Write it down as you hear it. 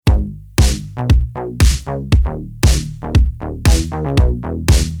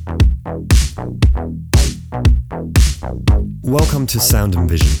Welcome to Sound and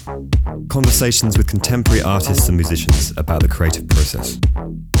Vision, conversations with contemporary artists and musicians about the creative process.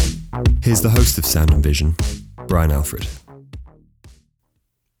 Here's the host of Sound and Vision, Brian Alfred.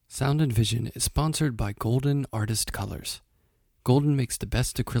 Sound and Vision is sponsored by Golden Artist Colors. Golden makes the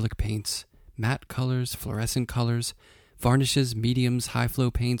best acrylic paints, matte colors, fluorescent colors, varnishes, mediums,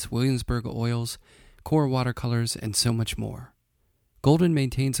 high-flow paints, Williamsburg oils, core watercolors, and so much more. Golden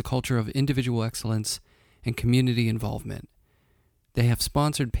maintains a culture of individual excellence and community involvement. They have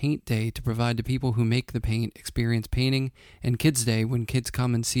sponsored Paint Day to provide to people who make the paint experience painting, and Kids Day when kids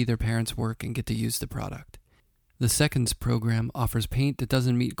come and see their parents work and get to use the product. The Seconds program offers paint that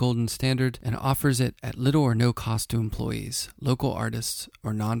doesn't meet Golden standard and offers it at little or no cost to employees, local artists,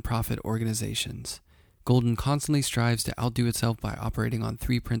 or nonprofit organizations. Golden constantly strives to outdo itself by operating on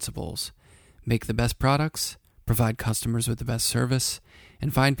three principles: make the best products, provide customers with the best service,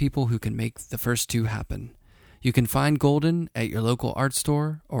 and find people who can make the first two happen. You can find Golden at your local art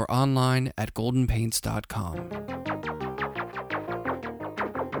store or online at goldenpaints.com.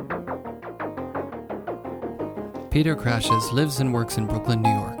 Peter Krashes lives and works in Brooklyn, New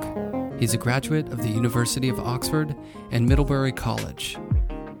York. He's a graduate of the University of Oxford and Middlebury College.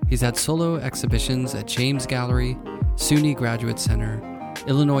 He's had solo exhibitions at James Gallery, SUNY Graduate Center,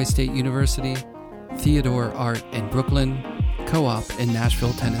 Illinois State University, Theodore Art in Brooklyn, Co-op in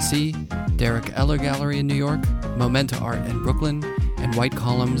Nashville, Tennessee, Derek Eller Gallery in New York, Momenta Art in Brooklyn, and White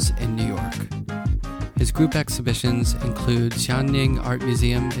Columns in New York. His group exhibitions include Xianning Art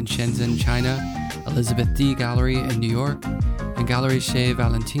Museum in Shenzhen, China, Elizabeth D. Gallery in New York, and Galerie Chez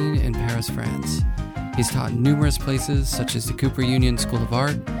Valentin in Paris, France. He's taught in numerous places such as the Cooper Union School of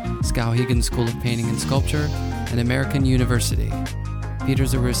Art, Skowhegan School of Painting and Sculpture, and American University.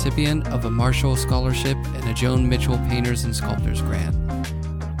 Peter's a recipient of a Marshall Scholarship and a Joan Mitchell Painters and Sculptors Grant.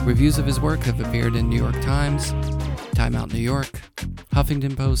 Reviews of his work have appeared in New York Times, Time Out New York,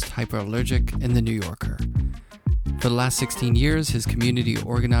 Huffington Post, Hyperallergic, and The New Yorker. For the last 16 years, his community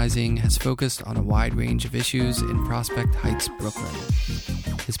organizing has focused on a wide range of issues in Prospect Heights, Brooklyn.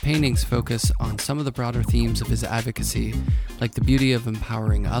 His paintings focus on some of the broader themes of his advocacy, like the beauty of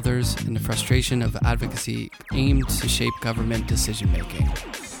empowering others and the frustration of advocacy aimed to shape government decision-making.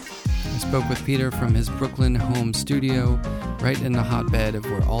 I spoke with Peter from his Brooklyn home studio, right in the hotbed of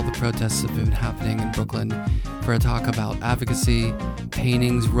where all the protests have been happening in Brooklyn, for a talk about advocacy,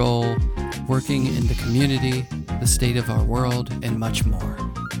 painting's role, working in the community, the state of our world, and much more.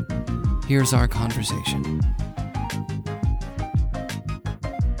 Here's our conversation.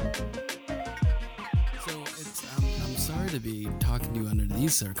 So I'm sorry to be talking to you under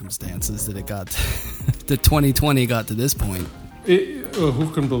these circumstances that it got that 2020 got to this point. Who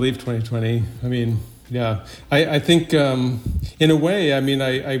can believe 2020? I mean, yeah. I think, in a way,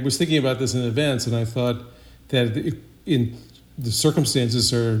 I was thinking about this in advance, and I thought that in the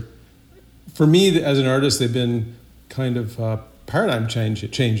circumstances are, for me as an artist, they've been kind of paradigm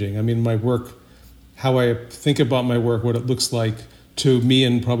changing. I mean, my work, how I think about my work, what it looks like to me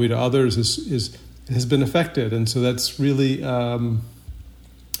and probably to others has been affected, and so that's really so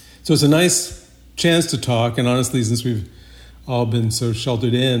it's a nice chance to talk. And honestly, since we've all been so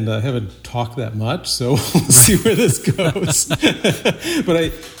sheltered in, I haven't talked that much, so we'll see where this goes.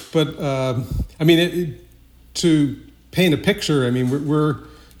 To paint a picture, I mean, we're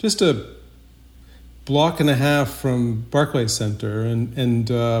just a block and a half from Barclays Center, and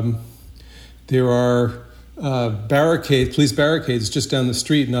there are police barricades just down the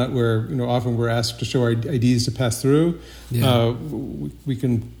street, not where, often we're asked to show our IDs to pass through. Yeah. We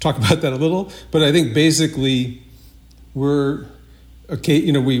can talk about that a little, but I think basically we're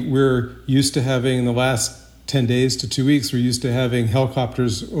used to having, in the last 10 days to 2 weeks, we're used to having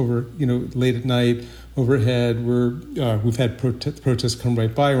helicopters over, late at night overhead. We've had protests come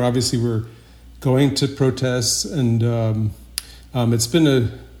right by. We're going to protests, and it's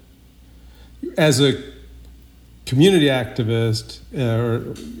been as a community activist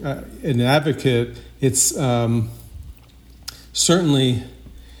or an advocate, it's certainly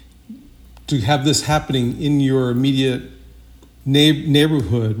to have this happening in your immediate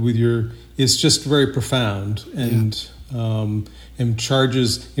neighborhood is just very profound, and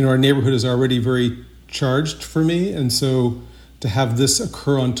charges. Our neighborhood is already very charged for me, and so to have this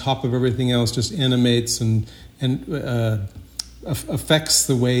occur on top of everything else just animates and affects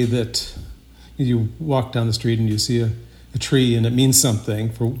the way that you walk down the street and you see a tree and it means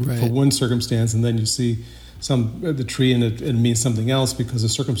something for one circumstance, and then you see the tree and it means something else because the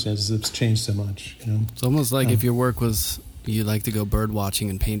circumstances have changed so much. It's almost like if your work was You like to go bird watching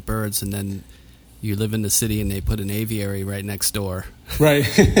and paint birds, and then you live in the city and they put an aviary right next door. Right.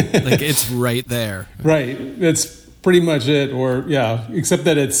 Like, it's right there. Right. That's pretty much it. Or, yeah, except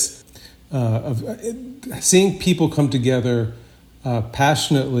that it's seeing people come together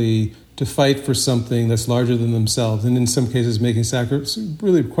passionately to fight for something that's larger than themselves, and in some cases making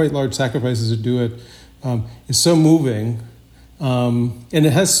really quite large sacrifices to do it, is so moving. And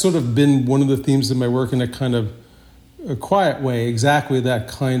it has sort of been one of the themes of my work in a kind of a quiet way, exactly that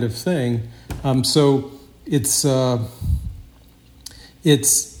kind of thing. So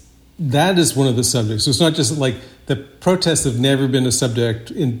that is one of the subjects. So it's not just like the protests have never been a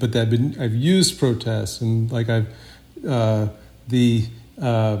subject, but I've used protests, and like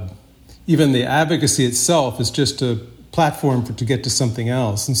even the advocacy itself is just a platform to get to something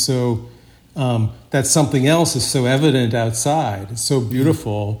else, and so that something else is so evident outside. It's so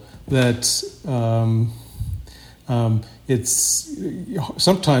beautiful that it's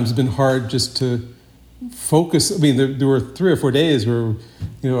sometimes been hard just to focus. I mean, there were 3 or 4 days where,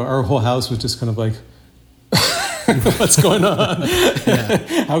 our whole house was just kind of like, what's going on?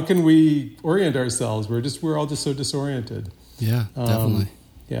 Yeah. How can we orient ourselves? We're all just so disoriented. Yeah, definitely.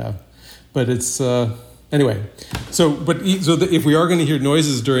 Yeah, but it's anyway. So if we are going to hear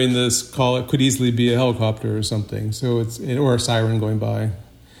noises during this call, it could easily be a helicopter or something. So or a siren going by.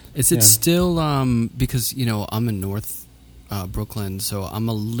 Is it still because I'm in North Brooklyn, so I'm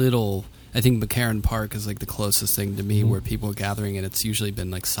a little. I think McCarran Park is like the closest thing to me where people are gathering, and it's usually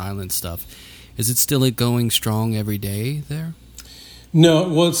been like silent stuff. Is it still like going strong every day there? No,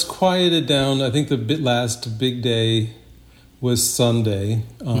 well, it's quieted down. I think the last big day was Sunday,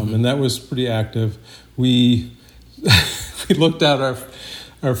 and that was pretty active. We looked out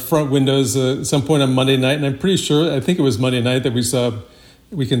our front windows at some point on Monday night, and I think it was Monday night that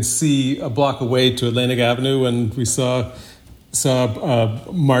we can see a block away to Atlantic Avenue, and we saw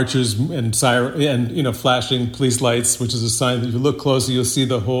marchers and siren and flashing police lights, which is a sign that if you look closely, you'll see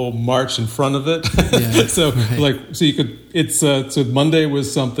the whole march in front of it. Yeah, so you could. It's so Monday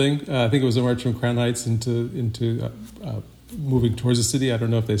was something. I think it was a march from Crown Heights into moving towards the city. I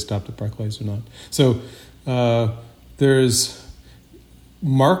don't know if they stopped at Park Place or not. So there's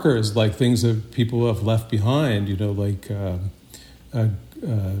markers like things that people have left behind. Like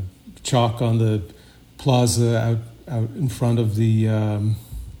chalk on the plaza out in front of the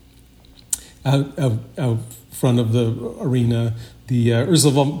out front of the arena. The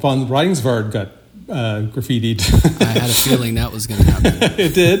Ursula von Reinswald got graffitied. I had a feeling that was going to happen.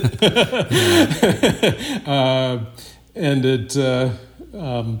 It did. And it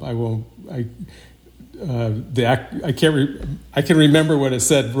I won't. I can remember what it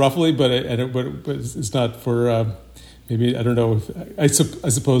said roughly, but it's not for. Maybe I don't know if I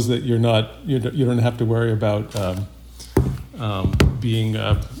suppose that you don't have to worry about being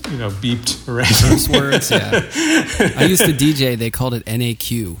beeped or those words. Yeah, I used to DJ. They called it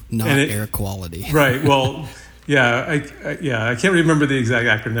NAQ, not air quality. Right. Well, yeah. I can't remember the exact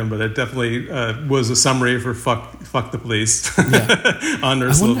acronym, but it definitely was a summary for fuck the police. Yeah. On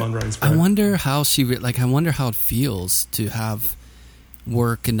Ursula von Reinswald. I wonder how I wonder how it feels to have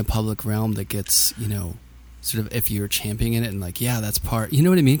work in the public realm that gets sort of if you're championing it and that's part, you know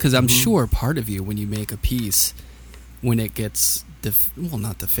what I mean? Because I'm sure part of you when you make a piece, when it gets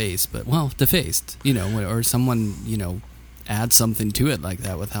not defaced, but defaced, or someone adds something to it like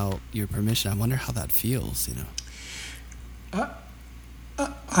that without your permission. I wonder how that feels. I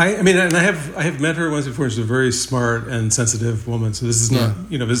mean, and I have met her once before. She's a very smart and sensitive woman. So this is not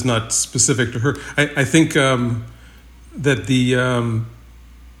this is not specific to her. I think that the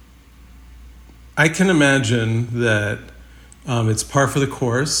I can imagine that it's par for the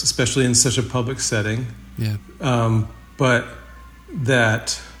course, especially in such a public setting. Yeah. But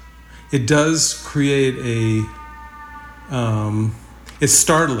that it does create it's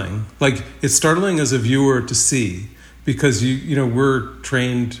startling. Like, it's startling as a viewer to see, because we're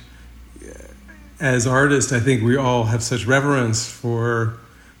trained as artists. I think we all have such reverence for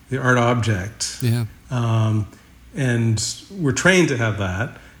the art object. Yeah. And we're trained to have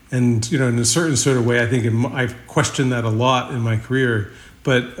that. And, in a certain sort of way, I think I've questioned that a lot in my career.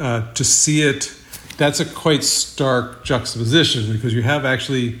 But to see it, that's a quite stark juxtaposition, because you have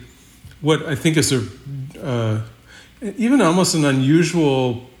actually what I think is even almost an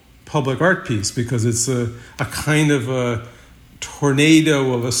unusual public art piece, because it's a kind of a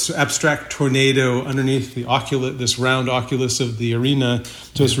tornado, of an abstract tornado underneath this round oculus of the arena.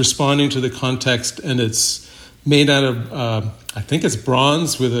 So it's responding to the context, and it's made out of I think it's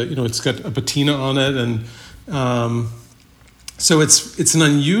bronze with it's got a patina on it, and So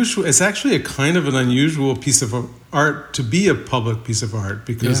it's actually a kind of an unusual piece of art to be a public piece of art,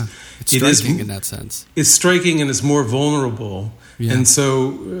 because it's striking in that sense. It's striking and it's more vulnerable. Yeah. And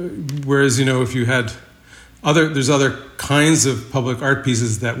so, whereas, if you had there's other kinds of public art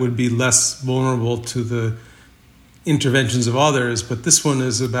pieces that would be less vulnerable to the interventions of others, but this one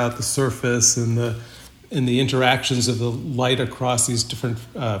is about the surface and the interactions of the light across these different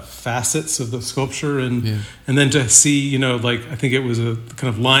facets of the sculpture, and then to see, I think it was a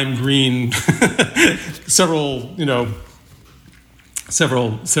kind of lime green, several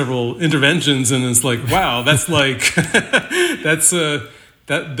interventions, and it's like, wow, that's like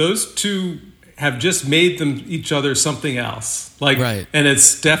that those two have just made them each other something else. And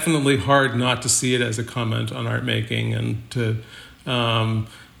it's definitely hard not to see it as a comment on art making and to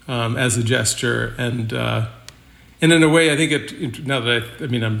as a gesture, and in a way, I think it. Now that I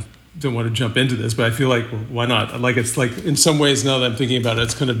don't want to jump into this, but I feel like, well, why not? Like, it's like, in some ways, now that I'm thinking about it,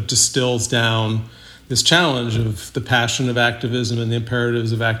 it's kind of distills down this challenge of the passion of activism and the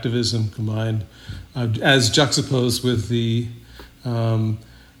imperatives of activism combined, as juxtaposed with the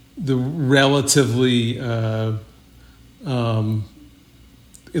relatively, at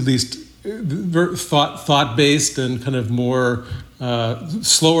least thought-based and kind of more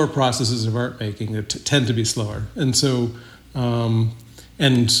slower processes of art making that tend to be slower, and so and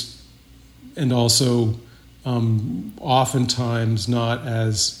also oftentimes not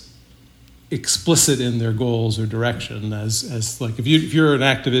as explicit in their goals or direction as like if you're an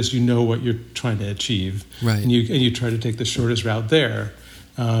activist, what you're trying to achieve, right? And you try to take the shortest route there.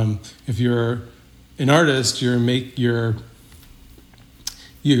 If you're an artist,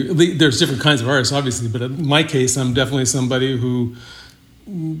 there's different kinds of artists, obviously, but in my case, I'm definitely somebody who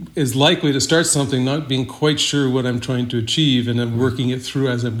is likely to start something not being quite sure what I'm trying to achieve, and I'm working it through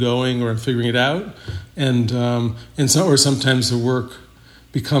as I'm going, or I'm figuring it out, or sometimes the work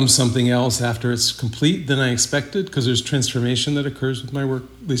becomes something else after it's complete than I expected, because there's transformation that occurs with my work,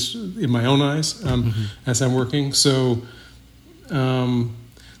 at least in my own eyes, as I'm working. So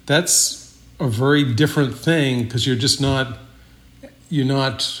that's a very different thing, because you're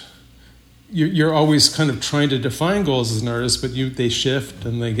always kind of trying to define goals as an artist, but they shift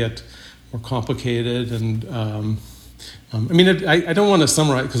and they get more complicated. And I don't want to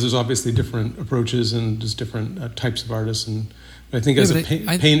summarize, because there's obviously different approaches and there's different types of artists. And I think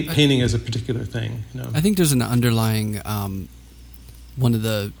painting is a particular thing. I think there's an underlying one of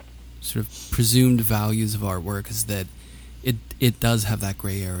the sort of presumed values of artwork is that it does have that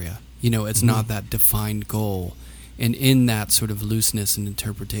gray area. It's not that defined goal. And in that sort of looseness and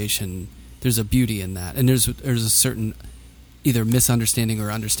interpretation, there's a beauty in that. And there's a certain either misunderstanding or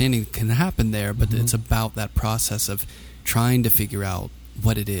understanding that can happen there, but it's about that process of trying to figure out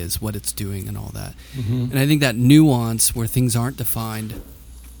what it is, what it's doing, and all that. And I think that nuance where things aren't defined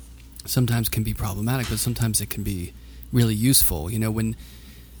sometimes can be problematic, but sometimes it can be really useful. When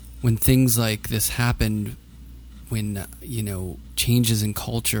things like this happen, when changes in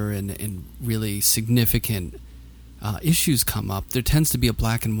culture and really significant issues come up, there tends to be a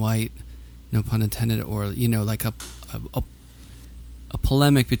black and white, no pun intended, or like a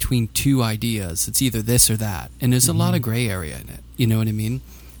polemic between two ideas. It's either this or that, and there's a lot of gray area in it. You know what I mean?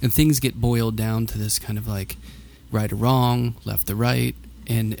 And things get boiled down to this kind of like right or wrong, left or right,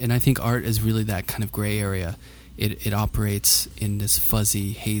 and I think art is really that kind of gray area. It operates in this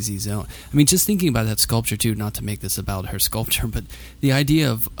fuzzy, hazy zone. Just thinking about that sculpture too, not to make this about her sculpture, but the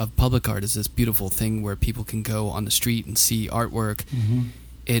idea of public art is this beautiful thing where people can go on the street and see artwork.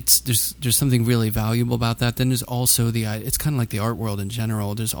 There's something really valuable about that. Then there's also it's kind of like the art world in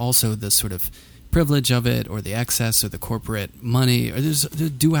general. There's also this sort of privilege of it, or the excess, or the corporate money, or there's the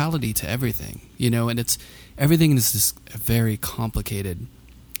duality to everything, and everything is this very complicated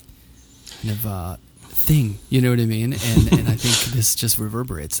kind of thing, you know what I mean? And I think this just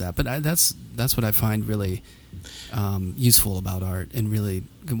reverberates that. But that's what I find really useful about art, and really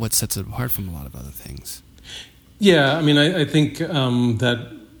what sets it apart from a lot of other things. Yeah, I think that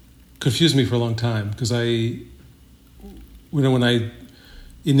confused me for a long time, because when I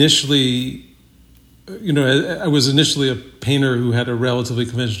initially, I was initially a painter who had a relatively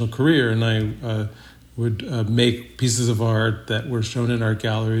conventional career, and I would make pieces of art that were shown in art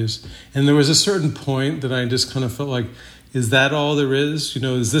galleries. And there was a certain point that I just kind of felt like, is that all there is?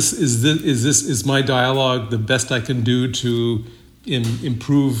 Is my dialogue the best I can do to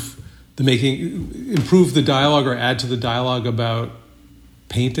improve the dialogue, or add to the dialogue about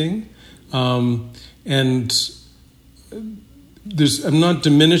painting? And I'm not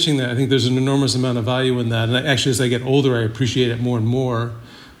diminishing that. I think there's an enormous amount of value in that. And actually, as I get older, I appreciate it more and more.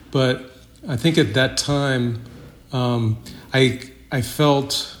 But I think at that time, I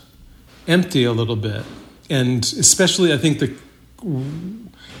felt empty a little bit, and especially I think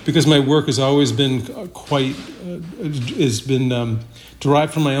because my work has always been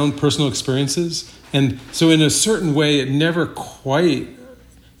derived from my own personal experiences, and so in a certain way, it never quite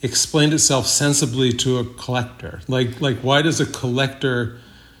explained itself sensibly to a collector. Like why does a collector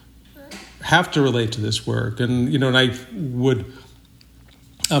have to relate to this work? And and I would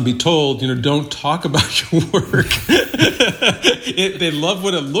be told, don't talk about your work. They love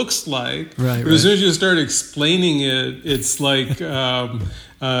what it looks like, right, but as soon as you start explaining it, it's like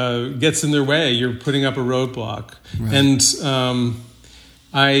gets in their way. You're putting up a roadblock, right. And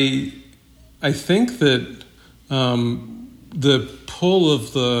I think that the pull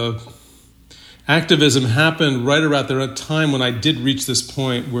of the activism happened right around the time when I did reach this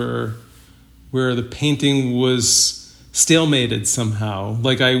point where the painting was stalemated somehow.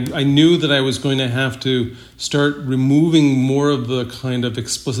 Like I knew that I was going to have to start removing more of the kind of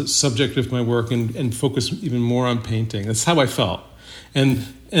explicit subject of my work and focus even more on painting. That's how I felt. And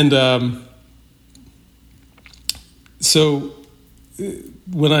so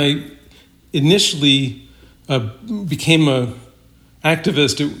when I initially became an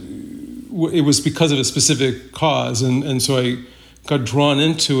activist, it was because of a specific cause, and so I got drawn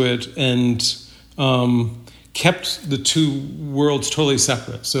into it and kept the two worlds totally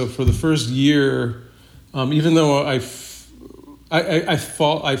separate. So for the first year, even though I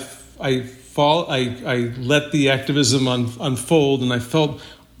let the activism unfold, and I felt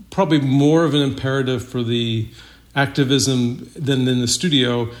probably more of an imperative for the activism than in the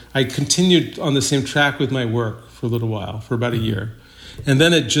studio, I continued on the same track with my work for a little while, for about a year. And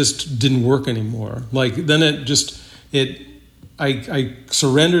then it just didn't work anymore. I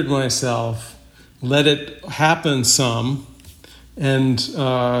surrendered myself, let it happen some, and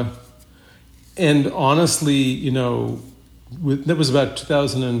honestly, that was about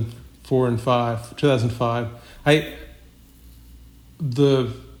 2004 and 2005.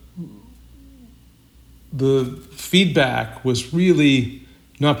 The feedback was really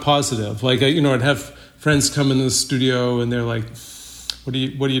not positive. Like I'd have friends come into the studio and they're like, "What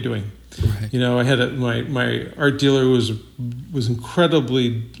are you doing?" Right. I had my art dealer was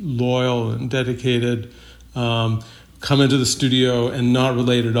incredibly loyal and dedicated. Come into the studio and not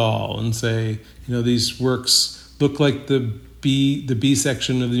relate at all, and say, these works look like the B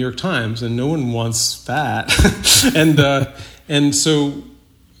section of the New York Times, and no one wants that. and so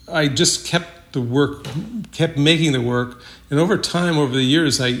I just kept making the work, and over time, over the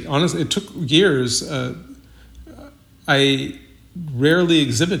years, it took years. I rarely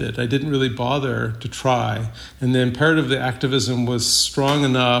exhibited. I didn't really bother to try, and the imperative of the activism was strong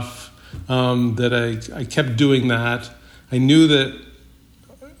enough that I kept doing that. I knew that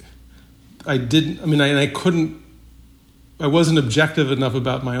I wasn't objective enough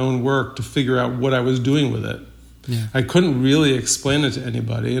about my own work to figure out what I was doing with it. Yeah. I couldn't really explain it to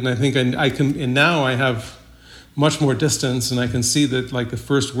anybody, and I think I can. And now I have much more distance, and I can see that the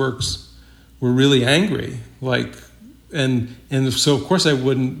first works were really angry, and so of course I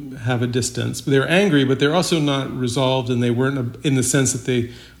wouldn't have a distance. But they were angry, but they're also not resolved, and they weren't in the sense that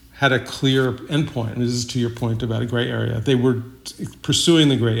they had a clear endpoint. And this is to your point about a gray area. They were pursuing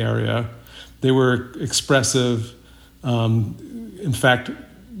the gray area. They were expressive. In fact,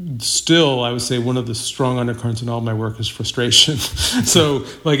 still, I would say one of the strong undercurrents in all my work is frustration. So,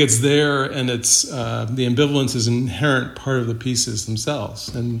 it's there, and it's the ambivalence is an inherent part of the pieces themselves.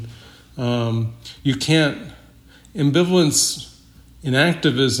 And you can't. Ambivalence in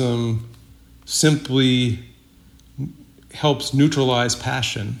activism simply helps neutralize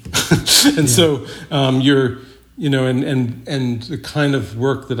passion. And so you're, and the kind of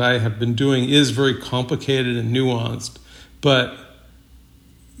work that I have been doing is very complicated and nuanced, but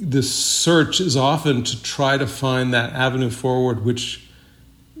the search is often to try to find that avenue forward which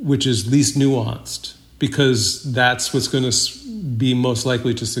is least nuanced, because that's what's going to be most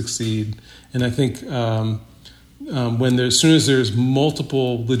likely to succeed. And I think as soon as there's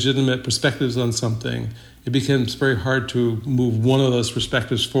multiple legitimate perspectives on something, it becomes very hard to move one of those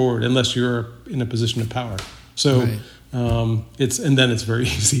perspectives forward unless you're in a position of power. So right. Then it's very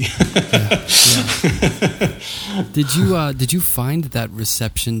easy. Yeah. Did you find that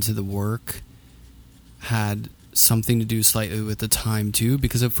reception to the work had something to do slightly with the time too?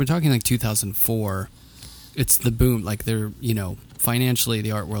 Because if we're talking 2004, it's the boom. They're financially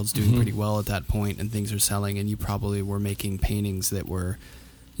the art world's doing pretty well at that point, and things are selling, and you probably were making paintings that were,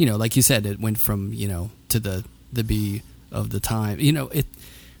 like you said, it went from to the B of the time.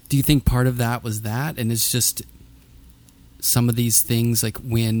 Do you think part of that was that, and it's just some of these things, like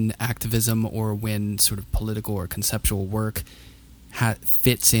when activism or when sort of political or conceptual work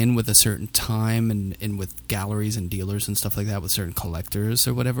fits in with a certain time and with galleries and dealers and stuff like that, with certain collectors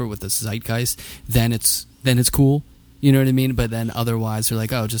or whatever, with the zeitgeist, then it's cool. You know what I mean? But then otherwise they're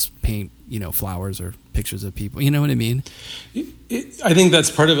like, oh, just paint, flowers or pictures of people. You know what I mean? I think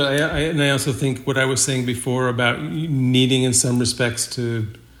that's part of it. And I also think what I was saying before about needing in some respects to,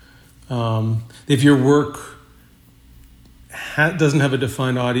 if your work doesn't have a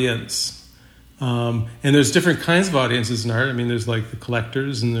defined audience, and there's different kinds of audiences in art. I mean, there's like the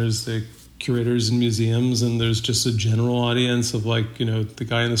collectors and there's the curators in museums, and there's just a general audience of like, the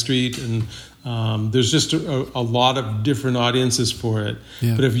guy in the street, and there's just a lot of different audiences for it.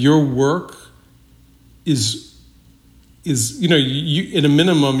 Yeah. But if your work is you in a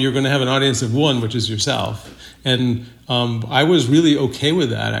minimum, you're going to have an audience of one, which is yourself. And I was really okay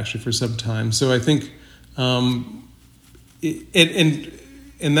with that actually for some time. So I think, and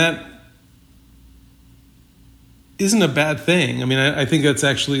that isn't a bad thing. I mean, I think that's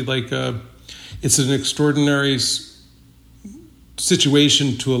actually like it's an extraordinary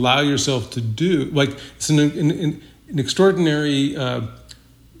situation to allow yourself to do. Like it's an extraordinary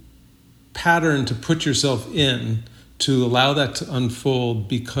pattern to put yourself in, to allow that to unfold,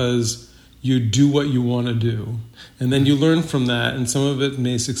 because you do what you want to do, and then you learn from that, and some of it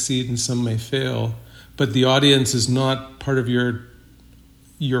may succeed and some may fail, but the audience is not part of your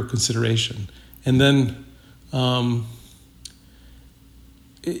consideration. And then and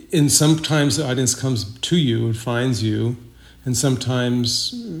sometimes the audience comes to you and finds you, and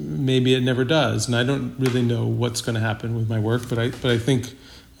sometimes maybe it never does. And I don't really know what's going to happen with my work, but I think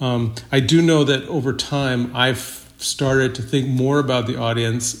I do know that over time I've started to think more about the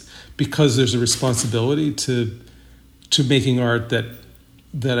audience, because there's a responsibility to making art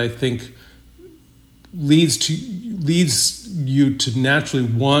that I think leads you to naturally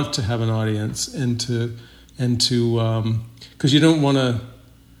want to have an audience, and to because you don't want to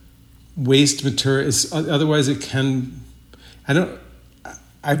waste material. Otherwise it can.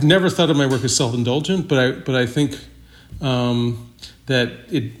 I've never thought of my work as self-indulgent, but I think that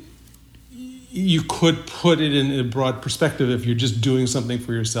you could put it in a broad perspective. If you're just doing something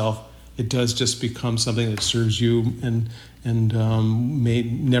for yourself, it does just become something that serves you and may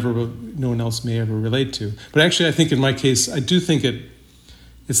never, no one else may ever relate to. But actually, I think in my case, I do think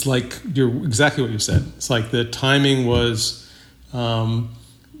it's like exactly what you said. It's like the timing was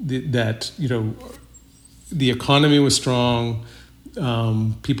that the economy was strong,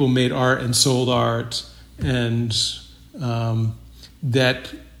 people made art and sold art, and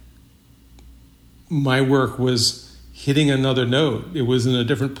that my work was hitting another note. It was in a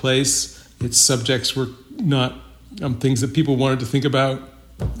different place. Its subjects were not things that people wanted to think about,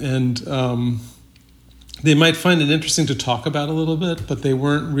 and they might find it interesting to talk about a little bit, but they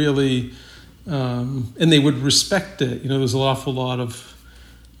weren't really, and they would respect it. There's an awful lot of,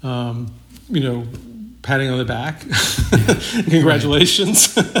 patting on the back,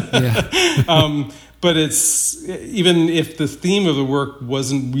 congratulations. Yeah. But it's, even if the theme of the work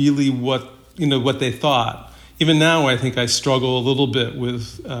wasn't really what they thought, even now I think I struggle a little bit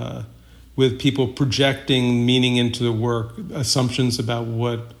with people projecting meaning into the work, assumptions about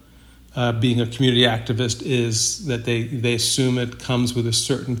what being a community activist is, that they assume it comes with a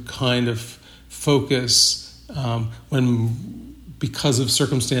certain kind of focus, when because of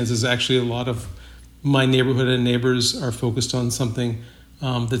circumstances, actually a lot of my neighborhood and neighbors are focused on something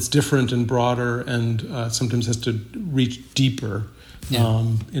that's different and broader, and sometimes has to reach deeper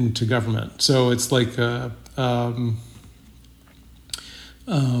into government. So it's like, there's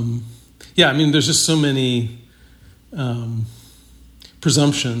just so many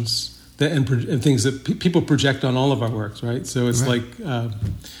presumptions and things that people project on all of our works, right? So it's like,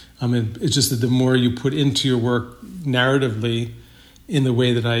 it's just that the more you put into your work narratively, in the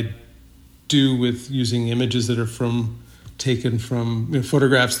way that I do with using images that are taken from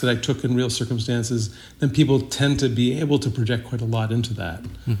photographs that I took in real circumstances, then people tend to be able to project quite a lot into that.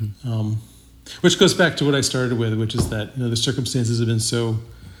 Mm-hmm. Which goes back to what I started with, which is that the circumstances have been so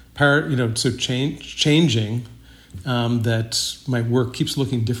changing that my work keeps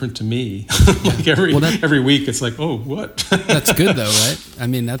looking different to me. Like every week, it's like, oh, what? That's good though, right? I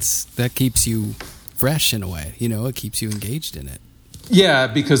mean, that keeps you fresh in a way. It keeps you engaged in it. Yeah,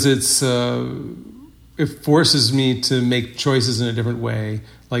 because it forces me to make choices in a different way,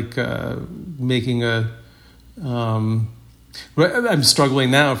 like making I'm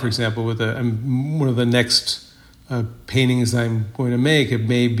struggling now, for example, with one of the next paintings I'm going to make. It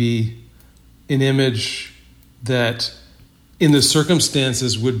may be an image that, in the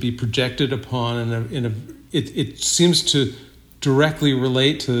circumstances, would be projected upon it seems to directly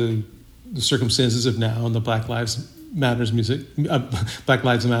relate to the circumstances of now and the Black Lives Matter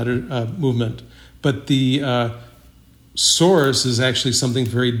movement, but the source is actually something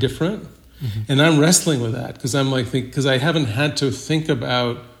very different, and I'm wrestling with that because I'm like because I haven't had to think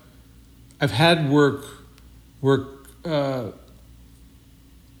about. I've had work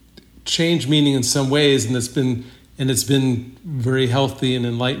change meaning in some ways, and it's been very healthy and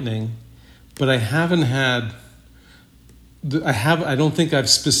enlightening, but I haven't had. I don't think I've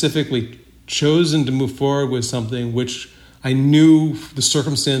specifically chosen to move forward with something which I knew the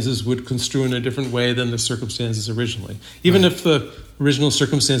circumstances would construe in a different way than the circumstances originally. Even if the original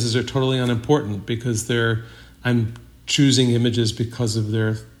circumstances are totally unimportant because I'm choosing images because of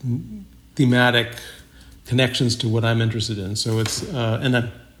their thematic connections to what I'm interested in. So it's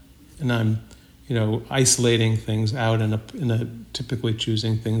and I'm isolating things out and typically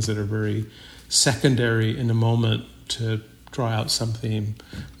choosing things that are very secondary in a moment to draw out some theme.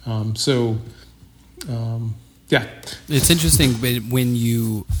 Yeah. It's interesting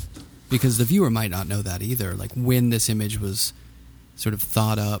when because the viewer might not know that either, like when this image was sort of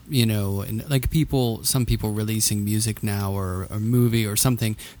thought up, and like some people releasing music now or a movie or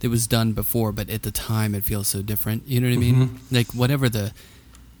something that was done before, but at the time it feels so different. You know what I mean? Like whatever the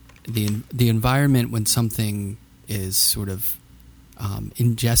environment when something is sort of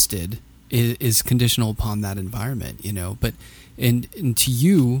ingested is conditional upon that environment, but and to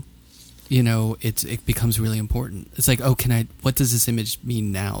you, it becomes really important. It's like, what does this image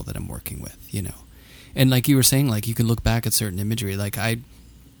mean now that I'm working with, And like you were saying, like you can look back at certain imagery. Like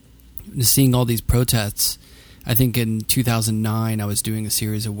seeing all these protests, I think in 2009 I was doing a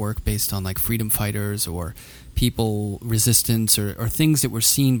series of work based on like freedom fighters or people resistance or things that were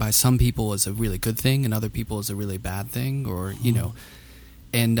seen by some people as a really good thing and other people as a really bad thing, or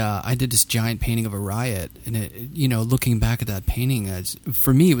and I did this giant painting of a riot, and it, looking back at that painting,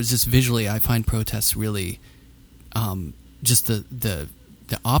 for me it was just visually, I find protests really just the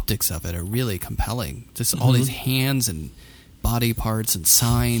optics of it are really compelling. Just all these hands and body parts and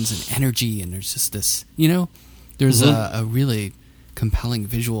signs and energy, and there's just this, there's a really compelling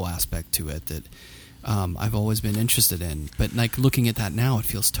visual aspect to it that I've always been interested in. But like looking at that now, it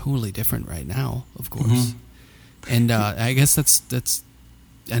feels totally different right now, of course. And I guess that's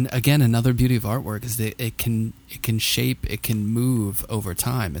and again, another beauty of artwork is that it can shape, it can move over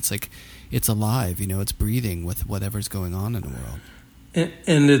time. It's like it's alive, it's breathing with whatever's going on in the world.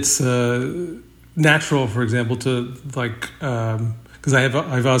 And it's natural, for example, to like because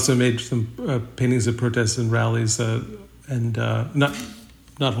I've also made some paintings of protests and rallies and not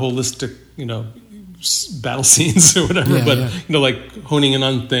holistic, battle scenes or whatever, like honing in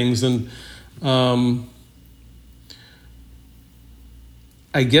on things and.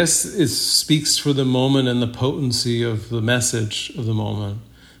 I guess it speaks for the moment and the potency of the message of the moment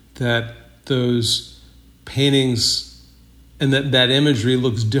that those paintings and that imagery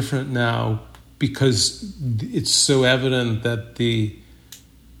looks different now because it's so evident that the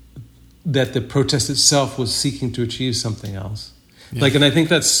protest itself was seeking to achieve something else. Yeah. And I think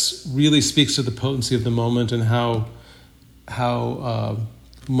that's really speaks to the potency of the moment and how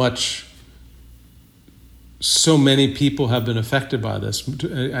much so many people have been affected by this.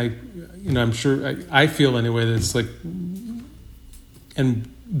 I'm sure I feel anyway that it's like, and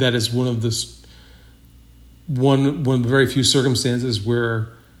that is one of the very few circumstances where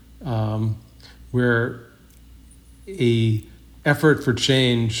a effort for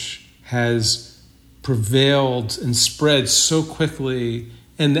change has prevailed and spread so quickly,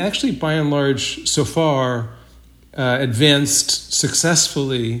 and actually by and large so far advanced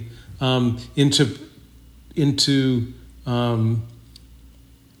successfully into an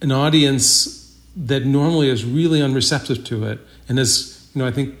audience that normally is really unreceptive to it, and as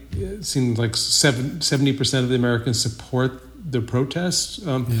I think it seems like 70% of the Americans support the protests.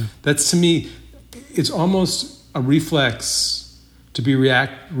 That's, to me, it's almost a reflex to be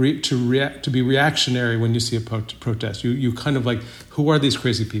reactionary when you see a protest. You kind of like, who are these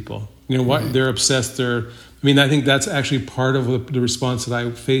crazy people? What they're obsessed. I think that's actually part of the response that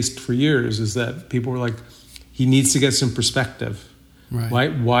I faced for years, is that people were like, he needs to get some perspective.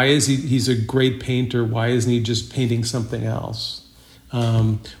 Right. Why is he's a great painter? Why isn't he just painting something else?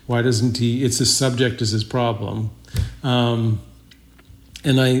 Why doesn't he? It's his subject is his problem. And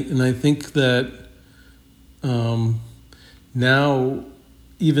I think that now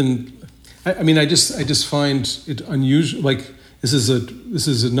even I just find it unusual. Like this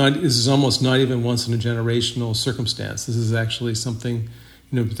is almost not even once in a generational circumstance. This is actually something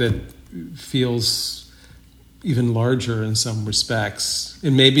that feels even larger in some respects.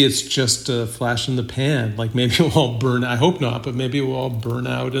 And maybe it's just a flash in the pan. Like maybe we'll all burn, I hope not, but maybe we'll all burn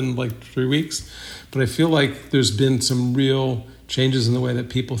out in like 3 weeks. But I feel like there's been some real changes in the way that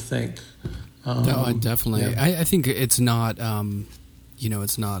people think. No, definitely. Yeah. I think it's not,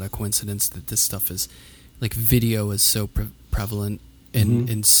 it's not a coincidence that this stuff is, like video is so prevalent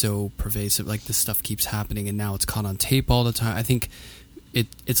and so pervasive. Like this stuff keeps happening and now it's caught on tape all the time. I think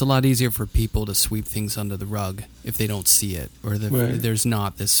it's a lot easier for people to sweep things under the rug if they don't see it or there's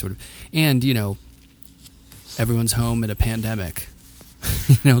not this sort of, and everyone's home in a pandemic.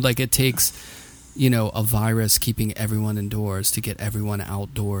 Like it takes a virus keeping everyone indoors to get everyone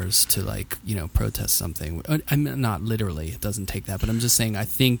outdoors to protest something. I'm not literally, it doesn't take that, but I'm just saying I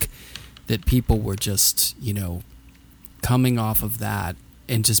think that people were just coming off of that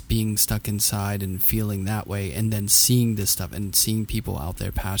and just being stuck inside and feeling that way, and then seeing this stuff and seeing people out there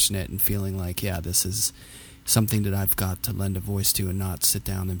passionate and feeling like, yeah, this is something that I've got to lend a voice to and not sit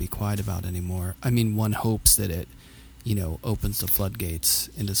down and be quiet about anymore. I mean, one hopes that it, opens the floodgates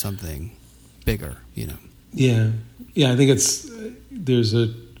into something bigger, Yeah. I think there's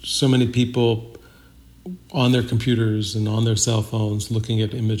so many people on their computers and on their cell phones looking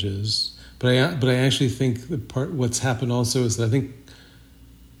at images. But I actually think what's happened also is that I think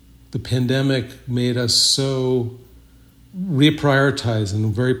the pandemic made us so reprioritize in a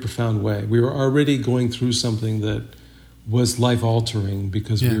very profound way. We were already going through something that was life-altering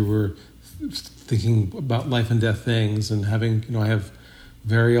because we were thinking about life and death things and having, I have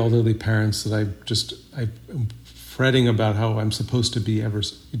very elderly parents that I'm fretting about how I'm supposed to be ever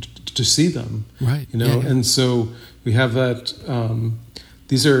to see them. Right. And so we have that,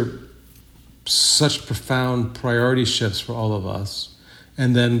 these are such profound priority shifts for all of us.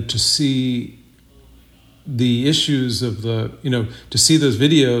 And then to see the issues of to see those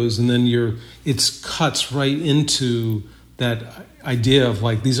videos, and then it cuts right into that idea of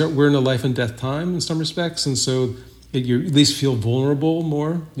like we're in a life and death time in some respects, and so you at least feel vulnerable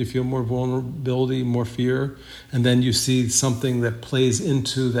more. You feel more vulnerability, more fear, and then you see something that plays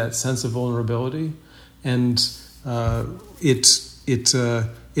into that sense of vulnerability, and it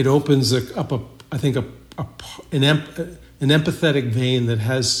opens up an empathetic vein that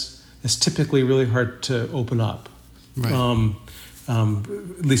is typically really hard to open up, right.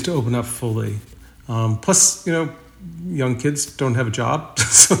 At least to open up fully. Plus, young kids don't have a job,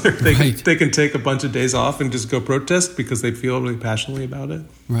 so they can take a bunch of days off and just go protest because they feel really passionately about it.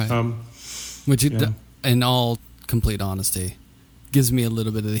 Right. Which, in all complete honesty, gives me a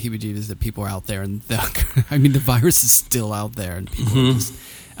little bit of the heebie-jeebies that people are out there, and the virus is still out there, and people are just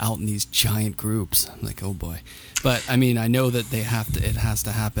out in these giant groups. I'm like, oh boy. But I know that it has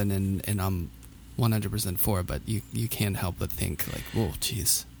to happen, and I'm 100% for it. But you can't help but think like, whoa,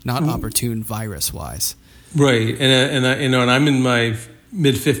 geez, not opportune virus-wise. Right, and I'm in my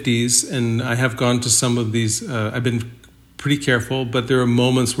mid-50s, and I have gone to some of these. I've been pretty careful, but there are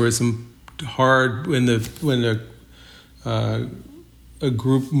moments where it's hard when a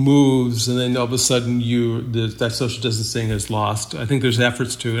group moves, and then all of a sudden that social distancing is lost. I think there's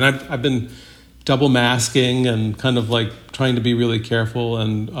efforts to, and I've been double masking and kind of like trying to be really careful,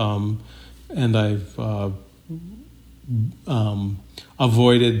 and I've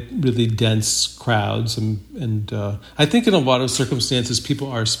avoided really dense crowds, and I think in a lot of circumstances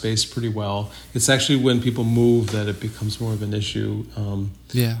people are spaced pretty well. It's actually when people move that it becomes more of an issue. And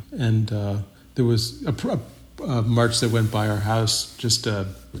there was a march that went by our house just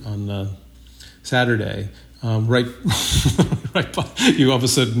on Saturday. Right by, you all of a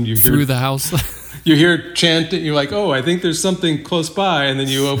sudden you hear through the house. You hear chanting. You're like, oh, I think there's something close by, and then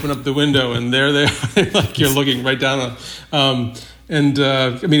you open up the window, and there they are. Like you're looking right down on.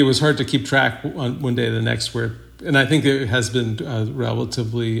 It was hard to keep track on one day to the next. And I think it has been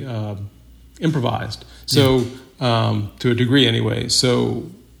relatively improvised. So to a degree, anyway. So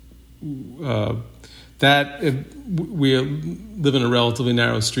we live in a relatively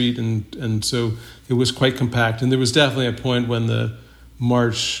narrow street, and so it was quite compact. And there was definitely a point when the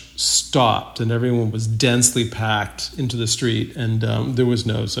march stopped and everyone was densely packed into the street, and there was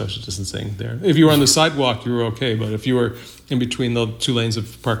no social distancing there. If you were on the sidewalk, you were okay, but if you were in between the two lanes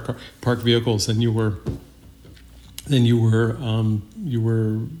of parked vehicles, then you were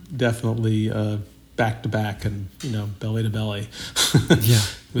definitely back to back and belly to belly. Yeah.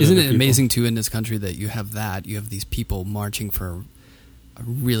 Isn't it amazing too in this country that you have these people marching for a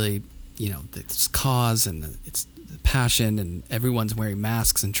really this cause, and it's passion, and everyone's wearing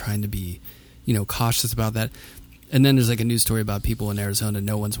masks and trying to be cautious about that. And then there's like a news story about people in Arizona,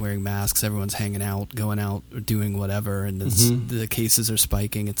 no one's wearing masks, everyone's hanging out, going out, or doing whatever, and the cases are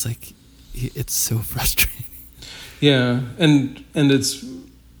spiking. It's like, it's so frustrating. Yeah, and it's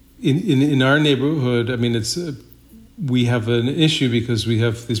in our neighborhood. I mean, it's we have an issue because we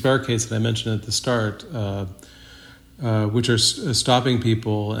have these barricades that I mentioned at the start, which are stopping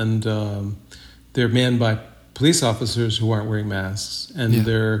people, and they're manned by police officers who aren't wearing masks, and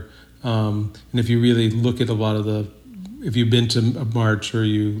they're and if you really look at a lot of if you've been to a march or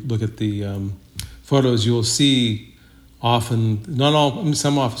you look at the photos, you'll see. Often, not all.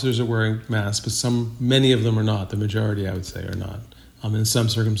 Some officers are wearing masks, but many of them are not. The majority, I would say, are not. In some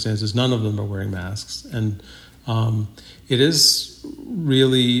circumstances, none of them are wearing masks, and it is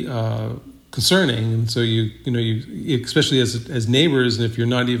really concerning. And so you especially as neighbors, and if you're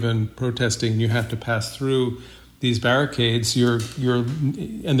not even protesting, you have to pass through these barricades.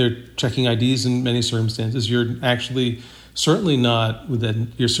 And they're checking IDs in many circumstances. You're actually certainly not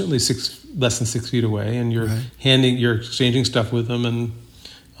within. You're certainly less than 6 feet away, and you're you're exchanging stuff with them, and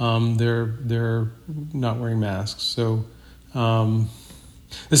they're not wearing masks. So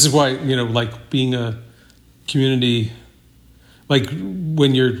this is why like being a community, like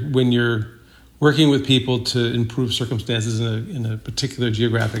when you're working with people to improve circumstances in a particular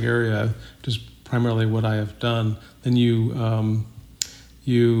geographic area, which is primarily what I have done, then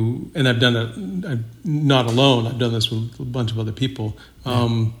and I've done it. I'm not alone. I've done this with a bunch of other people.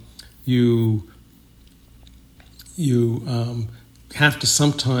 You have to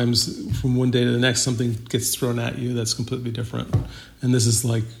sometimes, from one day to the next, something gets thrown at you that's completely different. And this is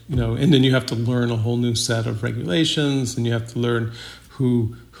like, and then you have to learn a whole new set of regulations, and you have to learn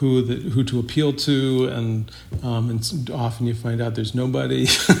who to appeal to, and often you find out there's nobody,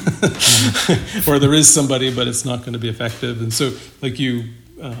 or there is somebody, but it's not going to be effective. And so, like this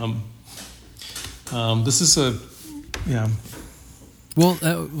is Well,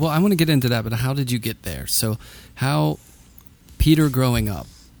 I want to get into that, but how did you get there? So, how Peter growing up?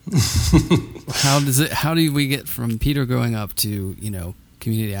 How do we get from Peter growing up to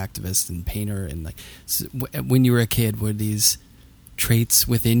community activist and painter, and like when you were a kid, were these traits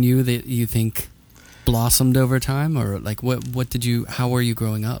within you that you think blossomed over time, or like how were you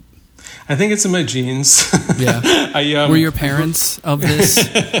growing up? I think it's in my genes. Yeah. Were your parents of this?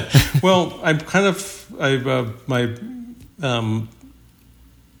 Well, I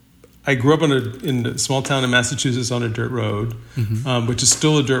grew up in a small town in Massachusetts on a dirt road, which is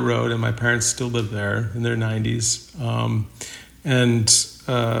still a dirt road, and my parents still live there in their 90s.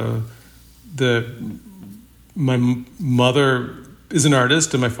 My mother is an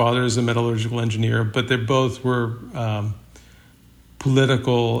artist, and my father is a metallurgical engineer, but they both were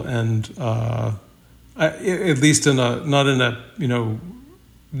political, and at least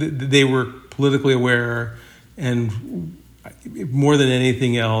they were politically aware, and more than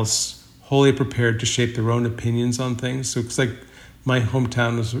anything else, wholly prepared to shape their own opinions on things. So it's like my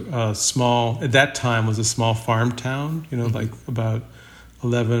hometown was small, at that time was a small farm town, like about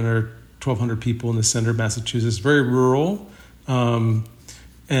 11 or 1,200 people in the center of Massachusetts, very rural, and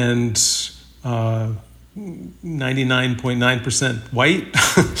 99.9% white,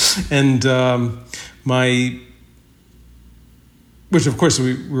 and which of course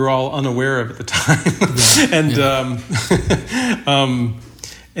we were all unaware of at the time,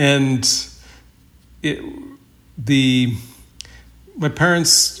 my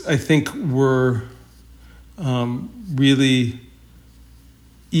parents, I think, were really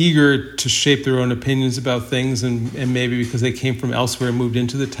eager to shape their own opinions about things, and maybe because they came from elsewhere and moved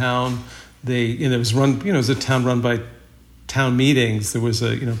into the town, it was a town run by town meetings. There was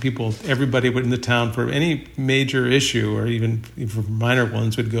everybody in the town for any major issue, or even for minor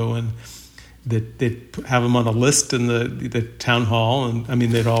ones, would go, and they'd have them on a list in the town hall, and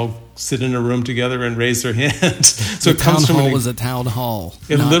they'd all sit in a room together and raise their hands. So the town hall was a town hall,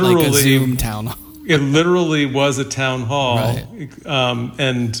 not literally like a Zoom town hall. It literally was a town hall, right.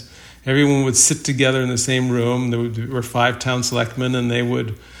 And everyone would sit together in the same room. There were 5 town selectmen, and they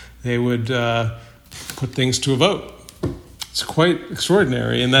would put things to a vote. It's quite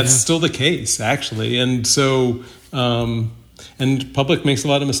extraordinary, and that's still the case, actually. And so, and public makes a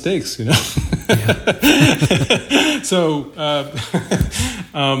lot of mistakes, Yeah. So,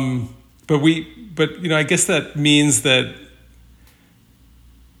 but I guess that means that,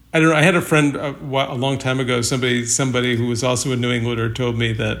 I don't know. I had a friend a long time ago. Somebody who was also a New Englander told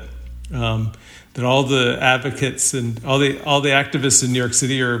me that all the advocates and all the activists in New York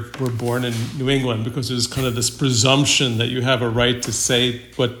City were born in New England, because there's kind of this presumption that you have a right to say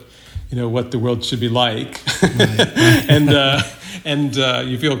what the world should be like, right. and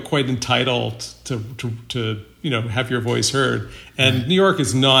you feel quite entitled to have your voice heard. And right. New York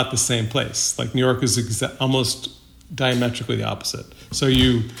is not the same place. Like, New York is almost diametrically the opposite. So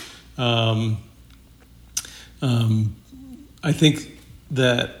I think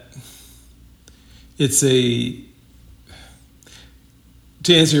that it's to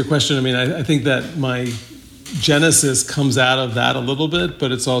answer your question, I mean, I think that my genesis comes out of that a little bit,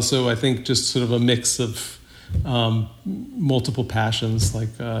 but it's also, I think, just sort of a mix of multiple passions, like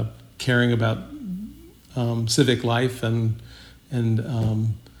caring about civic life and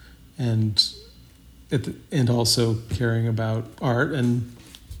also caring about art, and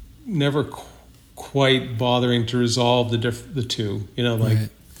never quite bothering to resolve the two, right.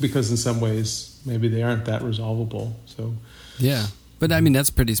 Because in some ways maybe they aren't that resolvable. So yeah, but I mean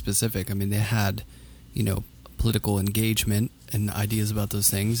that's pretty specific. I mean they had, political engagement and ideas about those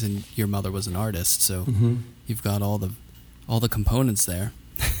things, and your mother was an artist, so you've got all the components there.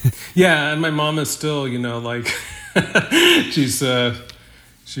 Yeah, and my mom is still,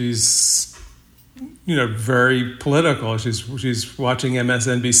 she's very political. She's watching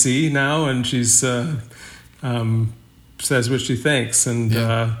MSNBC now, and she's says what she thinks. And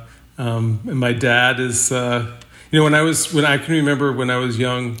and my dad is, when I can remember when I was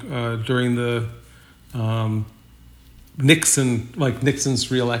young, during the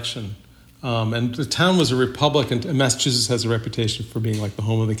Nixon's reelection. And the town was a Republican. And Massachusetts has a reputation for being like the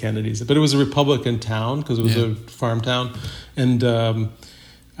home of the Kennedys, but it was a Republican town because it was a farm town. And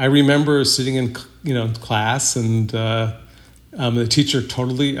I remember sitting in class, and the teacher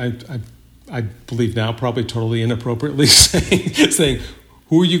totally, I believe now, probably totally inappropriately saying,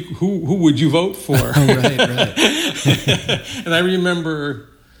 who would you vote for? Oh, right. And I remember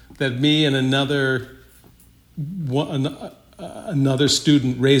that me and another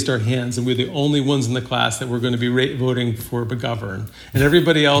student raised our hands, and we were the only ones in the class that were going to be voting for McGovern, and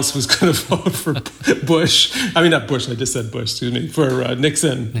everybody else was going to vote for Bush. I mean, not Bush. I just said Bush. Excuse me, for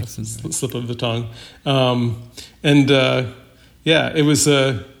Nixon. Slip of the tongue. It was.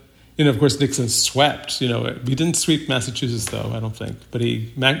 Of course, Nixon swept. We didn't sweep Massachusetts, though. I don't think, but I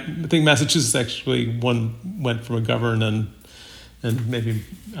think Massachusetts actually went for McGovern and maybe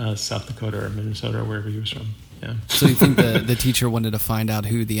South Dakota or Minnesota or wherever he was from. Yeah. So you think the teacher wanted to find out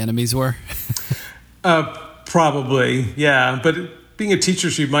who the enemies were? Probably, yeah. But being a teacher,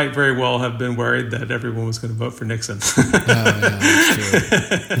 she might very well have been worried that everyone was going to vote for Nixon. That's true.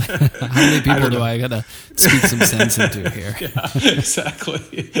 How many people do I got to speak some sense into here? Yeah,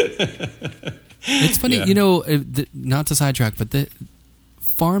 exactly. It's funny, not to sidetrack, but the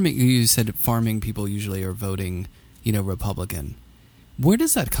farming, you said farming people usually are voting, Republican. Where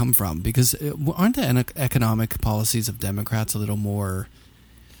does that come from? Because aren't the economic policies of Democrats a little more...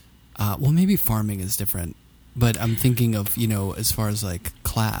 maybe farming is different, but I'm thinking of, as far as like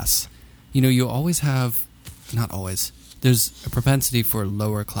class. You always have... Not always. There's a propensity for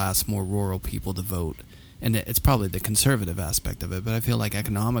lower class, more rural people to vote. And it's probably the conservative aspect of it, but I feel like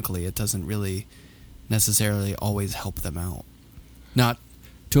economically it doesn't really necessarily always help them out.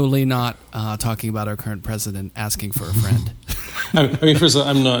 Totally not talking about our current president asking for a friend. I mean, first of all,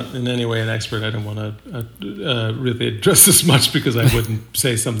 I'm not in any way an expert. I don't want to really address this much because I wouldn't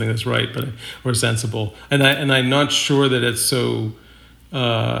say something that's right or sensible. And I'm not sure that it's so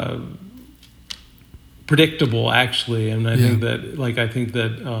predictable, actually. And I think that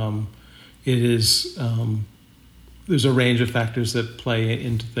it is. There's a range of factors that play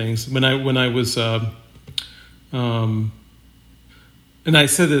into things. When I was. And I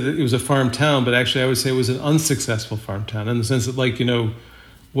said that it was a farm town, but actually I would say it was an unsuccessful farm town in the sense that,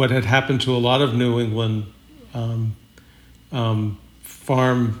 what had happened to a lot of New England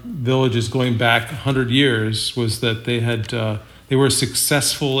farm villages going back 100 years was that they were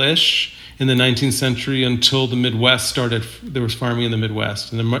successful-ish in the 19th century until the Midwest started. There was farming in the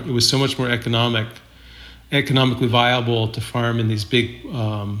Midwest, and it was so much more economically viable to farm in these big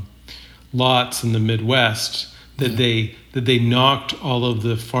lots in the Midwest that they knocked all of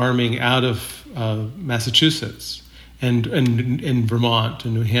the farming out of Massachusetts and Vermont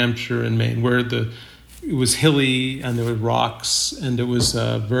and New Hampshire and Maine, where it was hilly and there were rocks, and it was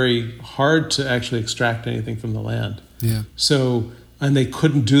very hard to actually extract anything from the land. Yeah. So, and they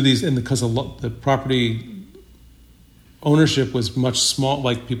couldn't do these, and because the property ownership was much small,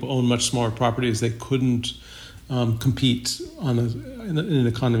 like people own much smaller properties, they couldn't compete in an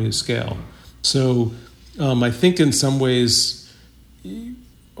economy of scale. So. I think in some ways,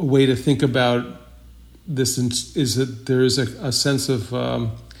 a way to think about this is that there is a sense of, I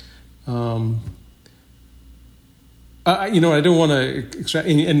don't want to extract,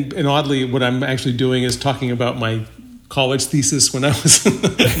 and oddly, what I'm actually doing is talking about my college thesis when I was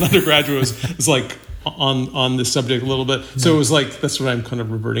an undergraduate was like on this subject a little bit. So it was like, that's what I'm kind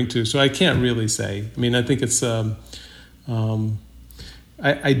of reverting to. So I can't really say. I mean, I think it's,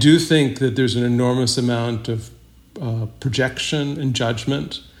 I do think that there's an enormous amount of projection and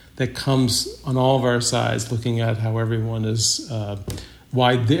judgment that comes on all of our sides, looking at how everyone is,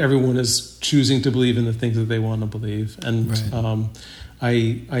 everyone is choosing to believe in the things that they want to believe, and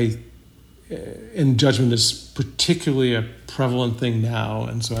right. And judgment is particularly a prevalent thing now,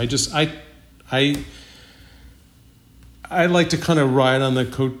 and so I like to kind of ride on the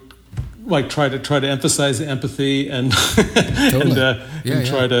coat, like try to emphasize the empathy and totally. and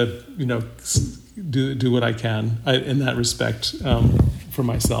try to do what I can in that respect for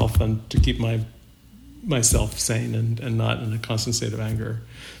myself, and to keep myself sane and not in a constant state of anger.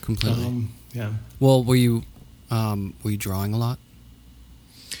 Completely. Well, were you drawing a lot?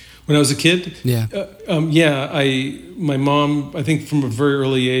 When I was a kid, my mom, I think from a very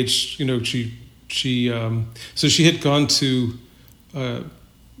early age, she had gone to.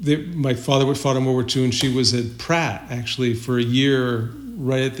 My father fought in World War II, and she was at Pratt actually for a year,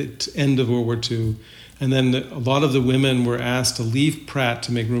 right at the end of World War II. And then a lot of the women were asked to leave Pratt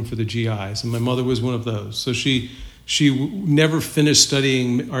to make room for the GIs, and my mother was one of those. So she never finished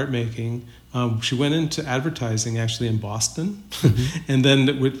studying art making. She went into advertising actually in Boston, and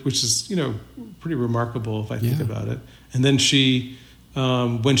then which is pretty remarkable if I think about it. And then she,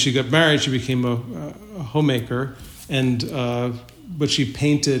 when she got married, she became a homemaker, and but she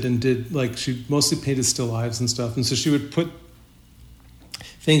painted and she mostly painted still lifes and stuff. And so she would put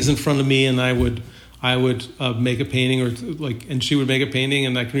things in front of me, and I would make a painting, and she would make a painting,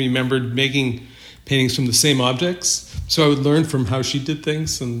 and I can remember making paintings from the same objects. So I would learn from how she did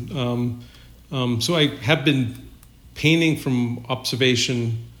things, and so I have been painting from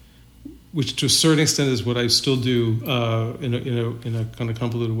observation, which to a certain extent is what I still do in a kind of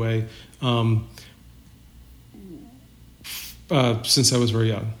convoluted way, since I was very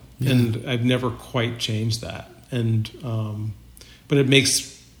young, and I've never quite changed that. And but it makes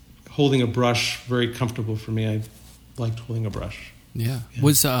holding a brush very comfortable for me. I liked holding a brush. Yeah.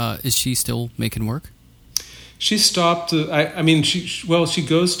 Is she still making work? She stopped. She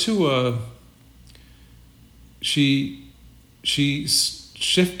goes to She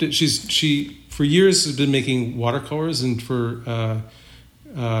shifted. She for years has been making watercolors, and for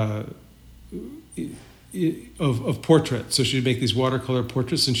of portraits. So she'd make these watercolor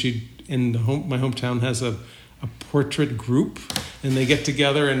portraits, and my hometown has a portrait group, and they get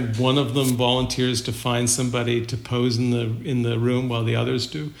together, and one of them volunteers to find somebody to pose in the room while the others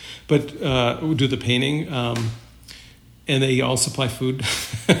do the painting, and they all supply food.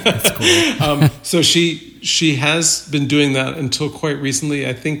 That's cool. So she has been doing that until quite recently.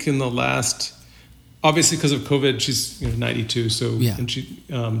 I think in the last, obviously because of COVID, she's 92. So and she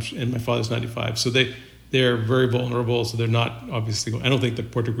and my father's 95. So they're very vulnerable, so they're not obviously. I don't think the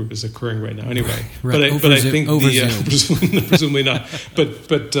portrait group is occurring right now, anyway. Right. But I think presumably not.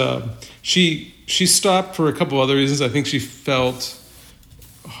 But she stopped for a couple of other reasons. I think she felt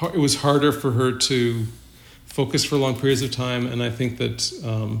it was harder for her to focus for long periods of time, and I think that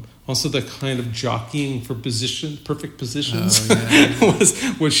also the kind of jockeying for perfect positions was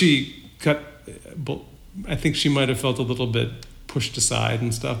what she got. I think she might have felt a little bit pushed aside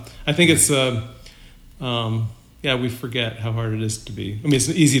and stuff. I think it's. We forget how hard it is to be. I mean, it's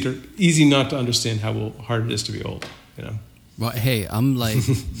easy not to understand how hard it is to be old. Well, hey, I'm like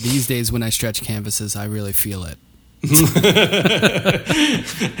these days when I stretch canvases, I really feel it. So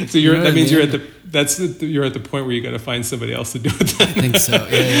that means you're at the point where you got to find somebody else to do it. I think so.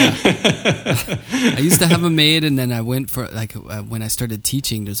 Yeah. I used to have a maid, and then I went for when I started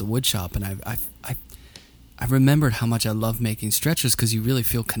teaching. There's a wood shop, and I remembered how much I love making stretchers because you really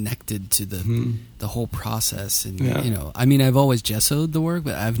feel connected to the whole process. And I mean, I've always gessoed the work,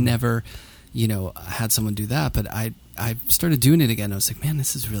 but I've never, had someone do that. But I started doing it again. I was like, man,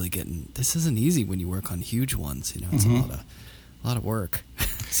 this isn't easy when you work on huge ones. It's a lot of work.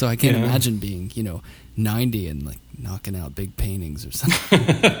 So I can't imagine being 90 and like knocking out big paintings or something.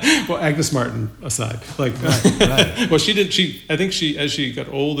 Well, Agnes Martin aside, right. Well, she did. I think as she got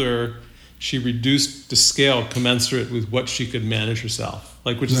older, she reduced the scale commensurate with what she could manage herself,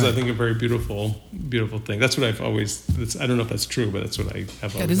 which is, I think, a very beautiful, beautiful thing. That's what I've always. I don't know if that's true, but that's what I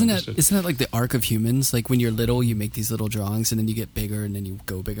have always understood. Isn't that like the arc of humans? Like when you're little, you make these little drawings, and then you get bigger, and then you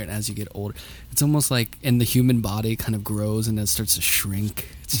go bigger, and as you get older, it's almost like in the human body kind of grows and then starts to shrink.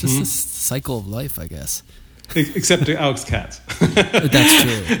 It's just this cycle of life, I guess. Except to Alex Katz. That's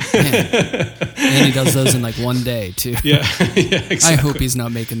true. Man. And he does those in like one day too. Yeah, exactly. I hope he's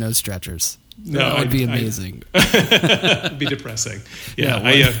not making those stretchers. No, that would be amazing. It'd be depressing. Yeah,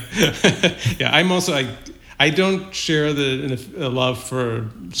 I'm also. I I don't share a love for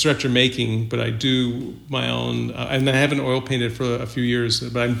stretcher making, but I do my own. And I haven't oil painted for a few years,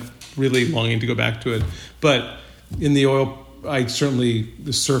 but I'm really longing to go back to it. But in the oil,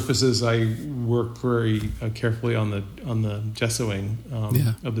 the surfaces I work very carefully on the gessoing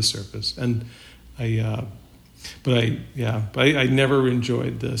of the surface, and I never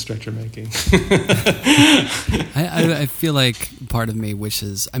enjoyed the stretcher making. I feel like part of me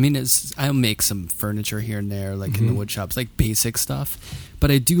wishes. I mean, I'll make some furniture here and there, like in the wood shops, like basic stuff.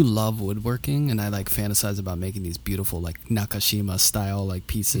 But I do love woodworking, and I like fantasize about making these beautiful, like Nakashima style, like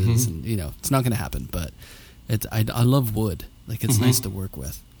pieces. And it's not going to happen, but I love wood. Like it's nice to work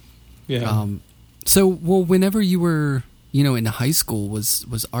with. Yeah. Whenever you were, in high school,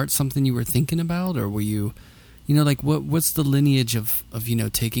 was art something you were thinking about, or were you? What's the lineage of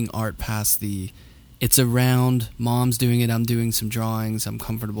taking art past the it's around, mom's doing it, I'm doing some drawings, I'm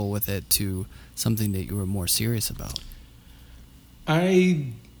comfortable with it, to something that you were more serious about? I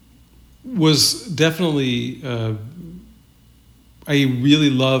was definitely, I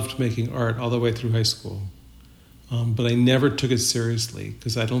really loved making art all the way through high school. But I never took it seriously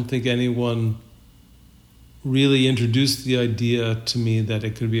because I don't think anyone really introduced the idea to me that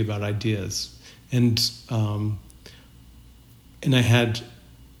it could be about ideas. And I had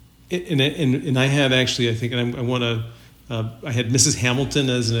actually, I think, and I want to. I had Mrs. Hamilton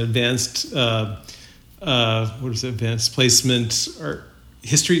as an advanced, advanced placement or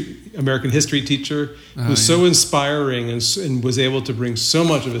American history teacher who was so inspiring and was able to bring so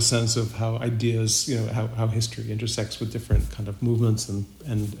much of a sense of how ideas, how history intersects with different kind of movements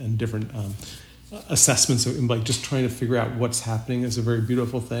and different assessments of, like, just trying to figure out what's happening is a very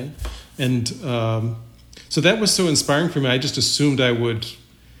beautiful thing. And so that was so inspiring for me. I just assumed I would,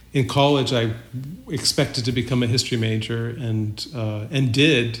 in college, I expected to become a history major and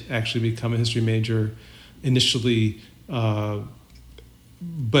did actually become a history major initially,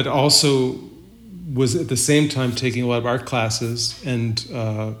 but also was at the same time taking a lot of art classes, and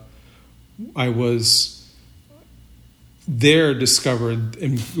I was there discovered,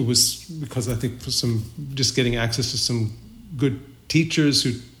 and it was because I think for just getting access to some good teachers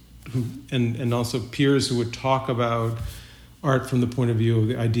who and also peers who would talk about art from the point of view of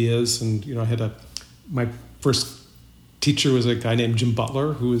the ideas. And I had my first teacher was a guy named Jim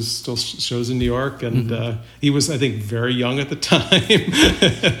Butler, who still shows in New York, and he was, I think, very young at the time.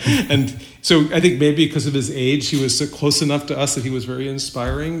 And so I think maybe because of his age, he was so close enough to us that he was very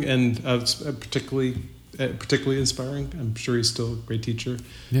inspiring and particularly inspiring. I'm sure he's still a great teacher.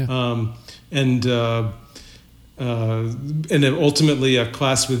 Yeah. And then ultimately a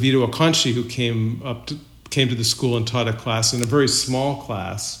class with Vito Acconci, who came to the school and taught a class, in a very small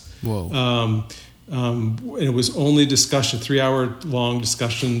class. Whoa. And it was only discussion, 3-hour-long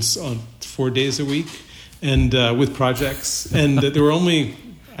discussions on 4 days a week, and with projects. And there were only,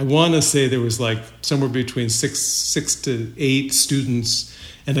 I want to say there was like somewhere between six to 8 students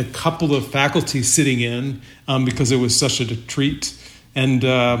and a couple of faculty sitting in because it was such a treat. And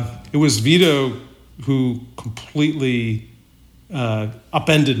it was Vito who completely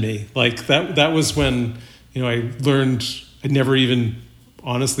upended me. Like that was when I learned. I never even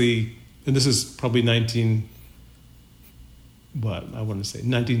honestly, and this is probably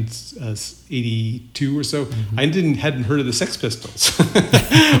 1982 or so. Mm-hmm. I hadn't heard of the Sex Pistols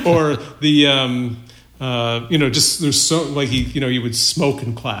or the just there's so like he would smoke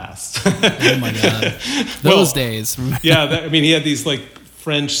in class. Oh my God, those days. Yeah, he had these like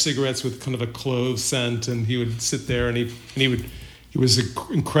French cigarettes with kind of a clove scent, and he would sit there and he was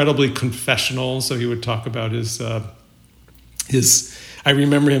incredibly confessional. So he would talk about his. I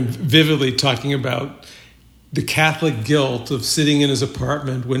remember him vividly talking about the Catholic guilt of sitting in his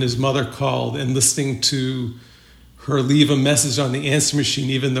apartment when his mother called and listening to her leave a message on the answer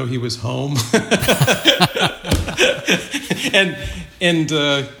machine, even though he was home. and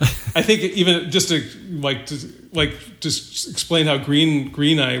I think even just to just explain how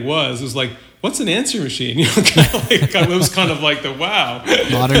green I was like, what's an answer machine? It was kind of like the wow.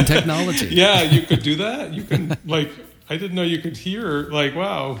 Modern technology. Yeah, you could do that. You can I didn't know you could hear, like,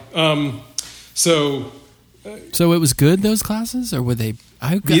 wow. So it was good, those classes, or were they?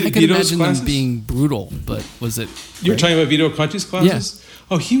 I could imagine classes? Them being brutal, but was it? You were talking about Vito Acconci's classes? Yeah.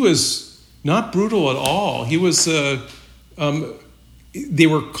 Oh, he was not brutal at all. He was. They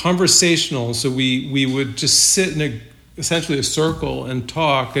were conversational, so we would just sit in essentially a circle and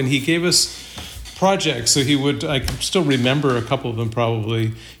talk, and he gave us projects. So he would. I can still remember a couple of them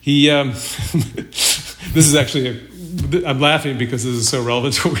probably. He. This is actually I'm laughing because this is so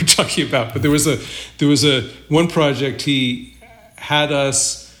relevant to what we're talking about. But there was one project he had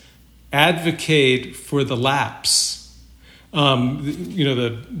us advocate for the lapse. The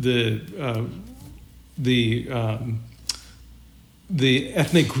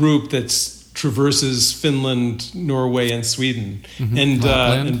ethnic group that traverses Finland, Norway, and Sweden, and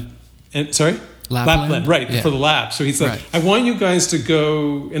sorry. Lapland, right, yeah. For the Lapps. So he's like, right. I want you guys to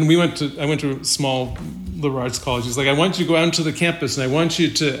go, and I went to a small liberal arts college. He's like, I want you to go out into the campus, and I want you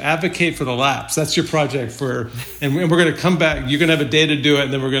to advocate for the Lapps. That's your project and we're going to come back. You're going to have a day to do it,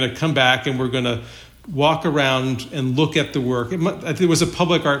 and then we're going to come back, and we're going to walk around and look at the work. I think there was a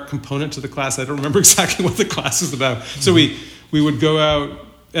public art component to the class. I don't remember exactly what the class is about. So we would go out,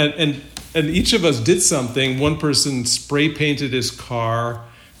 and each of us did something. One person spray painted his car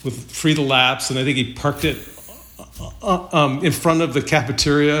with Free the Lapse, and I think he parked it in front of the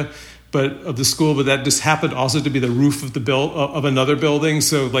cafeteria of the school, but that just happened also to be the roof of of another building,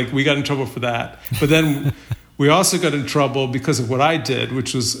 so like we got in trouble for that. But then we also got in trouble because of what I did,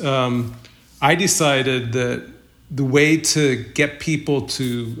 which was I decided that the way to get people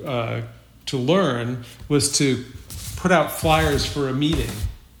to learn was to put out flyers for a meeting,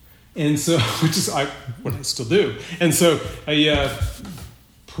 and so which is what I still do, and so I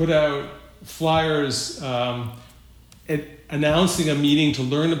put out flyers announcing a meeting to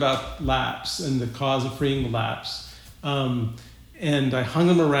learn about lapse and the cause of freeing the lapse. And I hung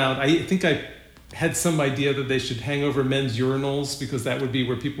them around. I think I had some idea that they should hang over men's urinals because that would be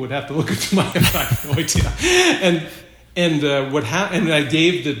where people would have to look at them. I have no idea. And I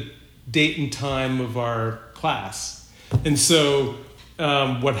gave the date and time of our class. And so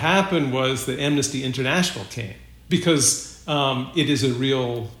what happened was that Amnesty International came because it is a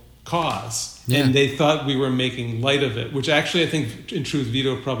real cause. Yeah. And they thought we were making light of it, which actually I think in truth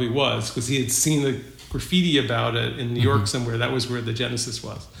Vito probably was, because he had seen the graffiti about it in New York somewhere. That was where the genesis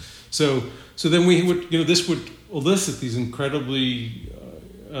was. So then we would, this would elicit these incredibly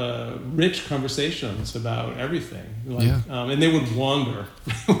rich conversations about everything. And they would wander,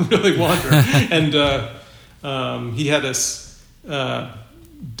 really wander. And he had us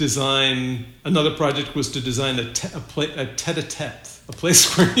design, another project was to design a tete-a-tete, a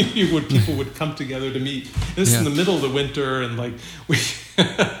place where people would come together to meet. This is in the middle of the winter, and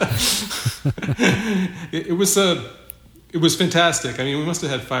it was fantastic. I mean, we must have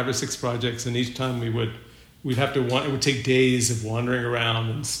had 5 or 6 projects, and each time we'd have to it would take days of wandering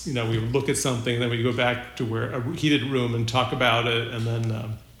around, and we would look at something, and then we'd go back to a heated room and talk about it, and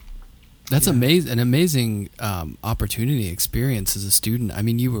then. That's an amazing opportunity experience as a student. I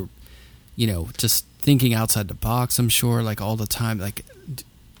mean, you were, just thinking outside the box, I'm sure, like all the time, like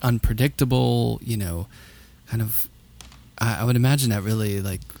unpredictable, kind of, I would imagine that really,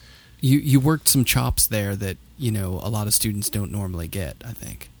 like, you worked some chops there that, a lot of students don't normally get, I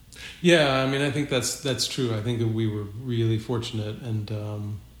think. Yeah, I mean, I think that's true. I think that we were really fortunate, and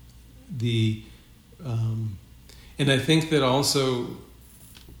and I think that also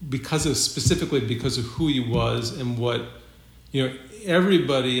specifically because of who he was and what,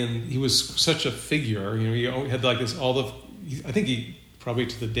 everybody, and he was such a figure. He had like this I think he probably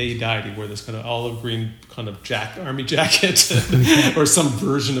to the day he died, he wore this kind of olive green kind of army jacket, or some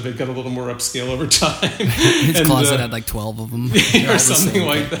version of it, got a little more upscale over time. His closet had like 12 of them, or something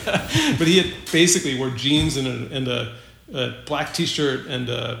like that. But he had basically wore jeans and a black T-shirt and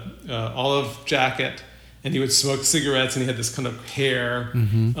a olive jacket, and he would smoke cigarettes, and he had this kind of hair,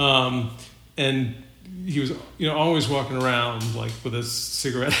 and he was, always walking around like with a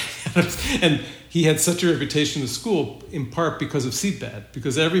cigarette, and he had such a reputation in the school in part because of seedbed,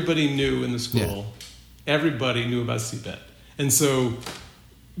 because everybody knew in the school, everybody knew about seedbed, and so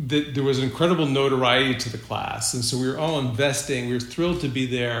there was an incredible notoriety to the class, and so we were all investing. We were thrilled to be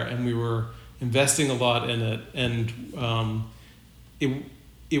there, and we were investing a lot in it, and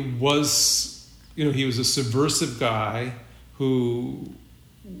it was. He was a subversive guy who,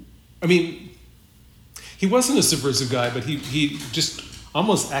 I mean, he wasn't a subversive guy, but he just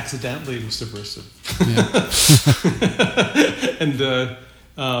almost accidentally was subversive. Yeah. And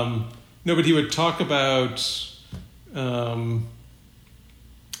but he would talk about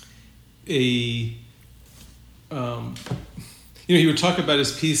he would talk about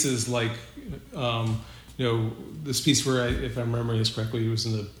his pieces like. This piece where, if I'm remembering this correctly, he was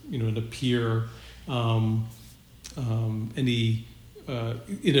in a pier, and he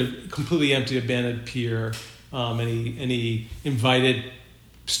in a completely empty, abandoned pier, and he invited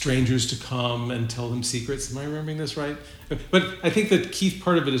strangers to come and tell them secrets. Am I remembering this right? But I think the key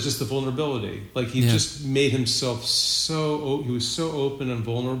part of it is just the vulnerability. Like he just made himself he was so open and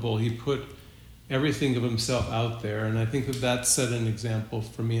vulnerable. He put everything of himself out there, and I think that set an example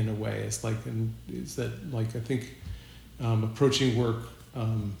for me in a way. I think approaching work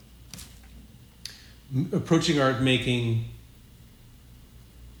approaching art making,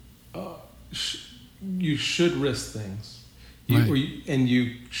 you should risk things, and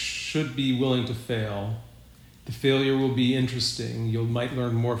you should be willing to fail. The failure will be interesting. You might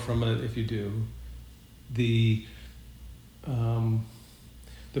learn more from it if you do. The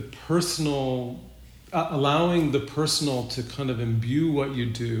personal, allowing the personal to kind of imbue what you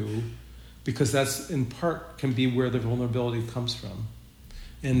do, because that's in part can be where the vulnerability comes from.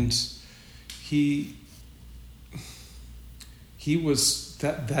 And he was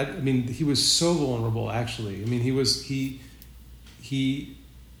he was so vulnerable, actually. I mean,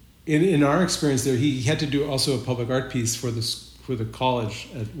 in our experience there, he had to do also a public art piece for the college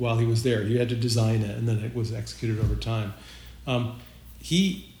while he was there. He had to design it, and then it was executed over time.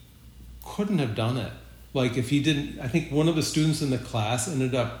 He couldn't have done it. Like, if he didn't, I think one of the students in the class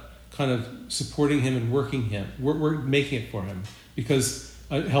ended up kind of supporting him and we're making it for him, because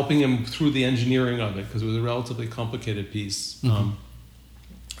helping him through the engineering of it, because it was a relatively complicated piece. Mm-hmm.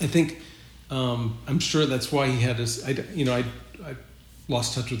 I think, I'm sure that's why he had his, I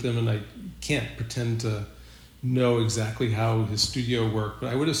lost touch with him, and I can't pretend to know exactly how his studio worked,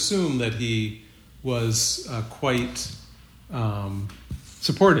 but I would assume that he was quite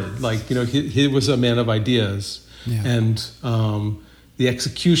supported. Like, he was a man of ideas, and the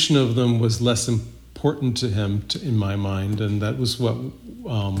execution of them was less important to him, in my mind, and that was what.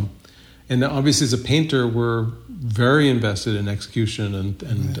 And obviously, as a painter, we're very invested in execution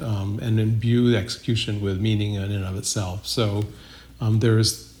and imbue the execution with meaning in and of itself. So there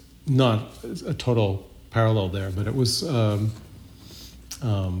is not a total parallel there, but it was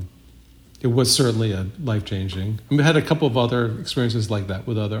certainly a life-changing. I mean, I had a couple of other experiences like that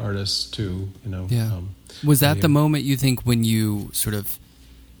with other artists too. Was that the moment, you think, when you sort of,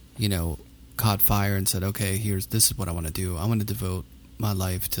 caught fire and said, "Okay, this is what I want to do. I want to devote my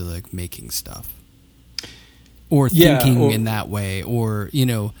life to like making stuff," or thinking in that way, or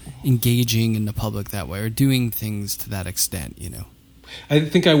engaging in the public that way, or doing things to that extent? I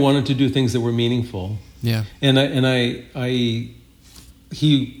think I wanted to do things that were meaningful. Yeah, and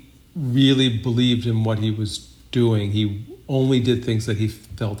he really believed in what he was doing. He only did things that he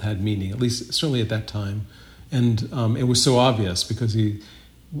felt had meaning, at least certainly at that time, and it was so obvious, because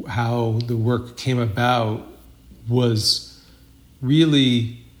how the work came about was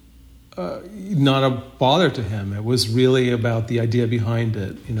really not a bother to him. It was really about the idea behind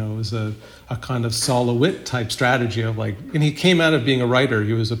it. It was a kind of solo-wit type strategy of and he came out of being a writer.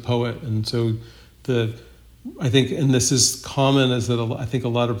 He was a poet, and so I think, and this is common, is that I think a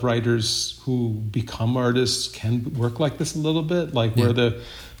lot of writers who become artists can work like this a little bit, where the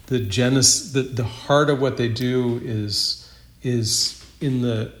heart of what they do is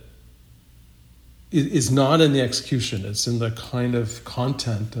not in the execution. It's in the kind of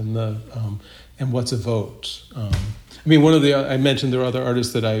content and and what's evoked. I mentioned there are other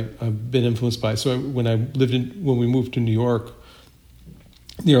artists that I've been influenced by. So when we moved to New York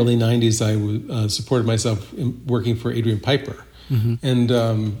in the early 90s, I supported myself in working for Adrian Piper. Mm-hmm. And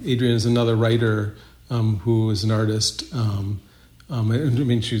Adrian is another writer who is an artist.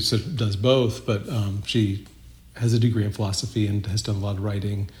 She does both, but she has a degree in philosophy and has done a lot of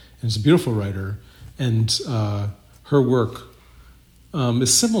writing, and is a beautiful writer. And her work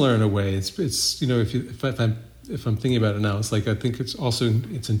is similar in a way. It's if I'm thinking about it now, it's I think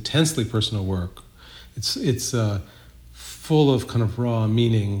it's intensely personal work. It's full of kind of raw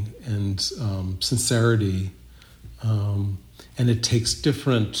meaning and sincerity, and it takes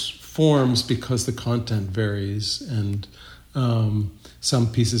different forms because the content varies, and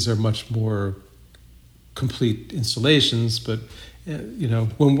some pieces are much more complete installations, but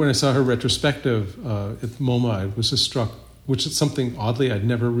when I saw her retrospective at MoMA, I was just struck, which is something oddly I'd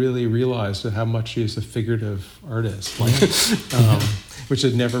never really realized, how much she is a figurative artist, which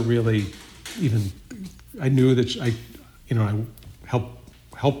I'd never really even. I knew that I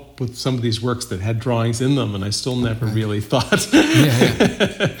helped with some of these works that had drawings in them, and I still never really thought.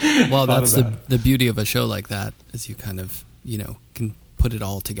 Well, that's the beauty of a show like that, is you kind of can put it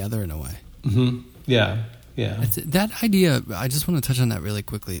all together in a way. Mm-hmm. Yeah. Yeah. That idea, I just want to touch on that really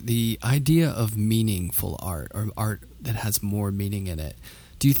quickly. The idea of meaningful art, or art that has more meaning in it.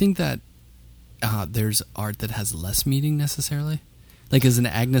 Do you think that there's art that has less meaning necessarily? Like, is an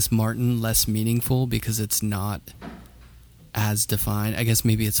Agnes Martin less meaningful because it's not as defined? I guess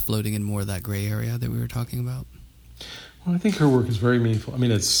maybe it's floating in more of that gray area that we were talking about. Well, I think her work is very meaningful. I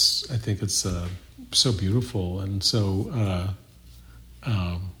think it's so beautiful, and so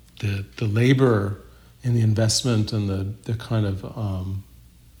the labor and the investment and the kind of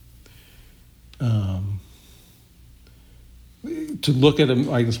to look at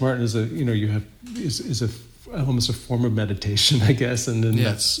Agnes Martin as is almost a form of meditation, I guess, and then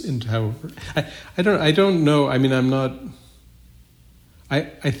that's into how I don't know. I mean, I'm not.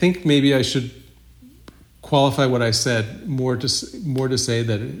 I think maybe I should qualify what I said more to say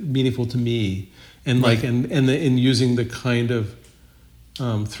that it's meaningful to me, and right. in using the kind of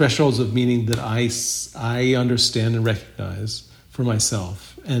thresholds of meaning that I understand and recognize for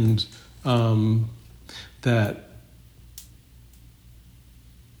myself, and that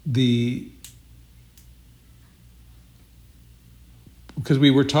because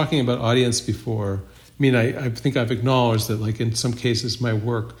we were talking about audience before. I mean, I think I've acknowledged that, like, in some cases my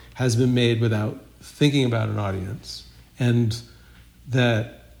work has been made without thinking about an audience, and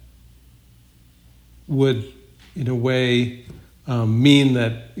that would, in a way, mean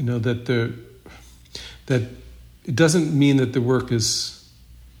that that it doesn't mean that the work is.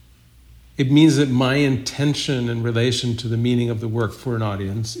 It means that my intention in relation to the meaning of the work for an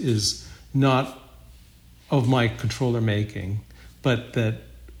audience is not of my control or making, but that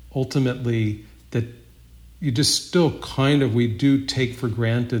ultimately that you just still we do take for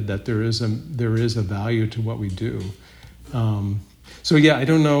granted that there is a value to what we do. So yeah, I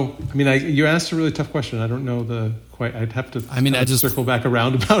don't know. I mean, you asked a really tough question. I don't know I'd have to. I just circle back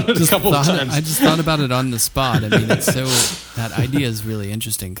around about it a couple of times. I just thought about it on the spot. I mean, that idea is really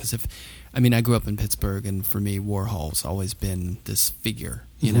interesting because I grew up in Pittsburgh, and for me, Warhol's always been this figure,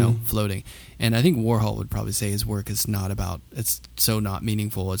 floating. And I think Warhol would probably say his work is it's so not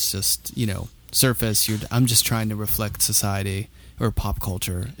meaningful. It's just, surface. I'm just trying to reflect society or pop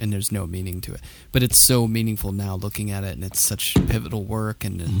culture, and there's no meaning to it. But it's so meaningful now looking at it, and it's such pivotal work,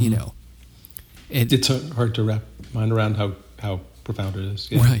 and it's hard to wrap mind around how profound it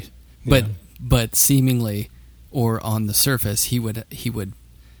is. Yeah. Right. Yeah. But seemingly, or on the surface, he would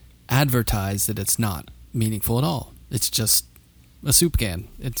advertise that it's not meaningful at all. It's just a soup can.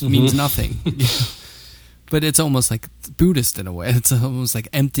 It means nothing. But it's almost like Buddhist in a way. It's almost like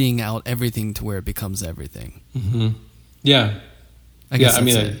emptying out everything to where it becomes everything. Mm-hmm. Yeah. I guess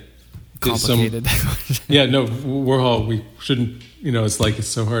complicated. Warhol, we shouldn't, it's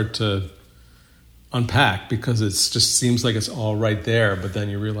so hard to unpack because it just seems like it's all right there, but then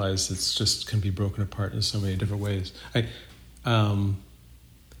you realize it's just can be broken apart in so many different ways. I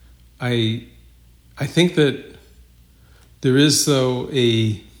think that there is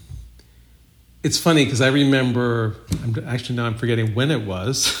it's funny because I remember, I'm forgetting when it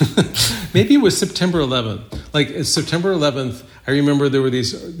was. Maybe it was September 11th. Like September 11th, I remember there were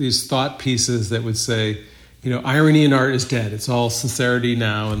these thought pieces that would say, irony in art is dead. It's all sincerity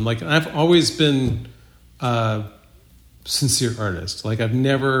now. And I've always been a sincere artist.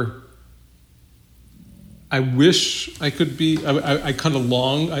 I wish I could be. I kind of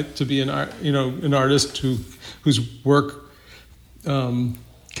long to be an artist whose work can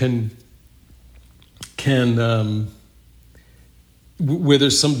where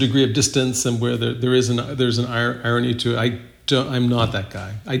there's some degree of distance and where there's an irony to it. I'm not that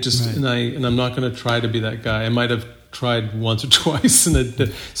guy. Right. And I'm not going to try to be that guy. I might have tried once or twice,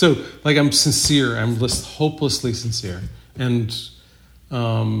 so I'm sincere. I'm just hopelessly sincere, and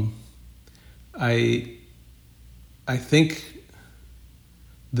I think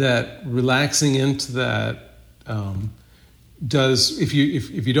that relaxing into that does, if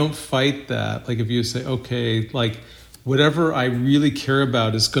you don't fight that, if you say, okay, whatever I really care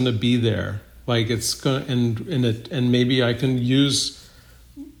about is going to be there, it's going, and maybe I can use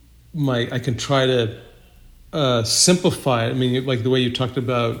I can try to simplify it. I mean, the way you talked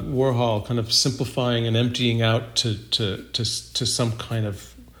about Warhol, kind of simplifying and emptying out to some kind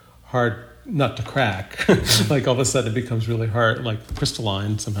of hard nut to crack. All of a sudden it becomes really hard,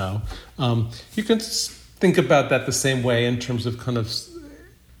 crystalline somehow. You can think about that the same way in terms of kind of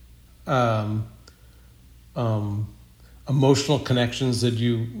emotional connections that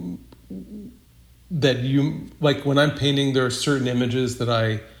you when I'm painting, there are certain images that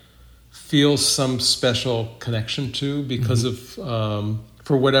I feel some special connection to because of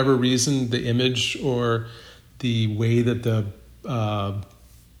for whatever reason the image or the way that the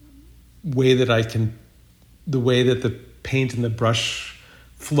way that the paint and the brush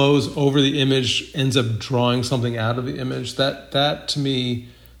flows over the image ends up drawing something out of the image. That to me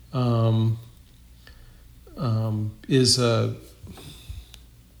is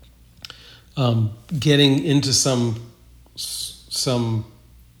getting into some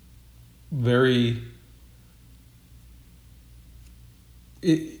very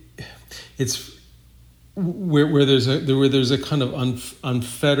it's where there's a kind of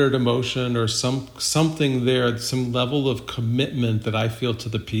unfettered emotion or something there, some level of commitment that I feel to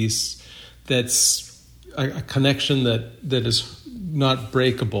the piece that's a connection that is not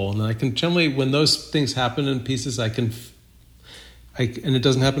breakable. And I can generally, when those things happen in pieces, and it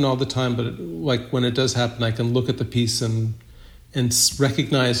doesn't happen all the time, but when it does happen, I can look at the piece and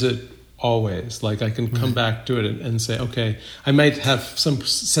recognize it always. Like I can come back to it and say, okay, I might have some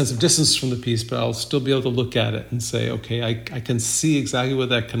sense of distance from the piece, but I'll still be able to look at it and say, okay, I can see exactly what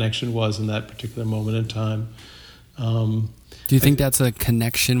that connection was in that particular moment in time. Do you think that's a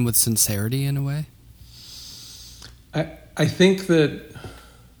connection with sincerity in a way? I think that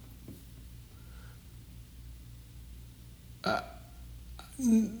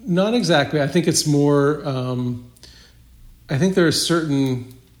not exactly. I think it's more. I think there are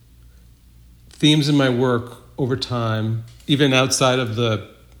certain themes in my work over time, even outside of the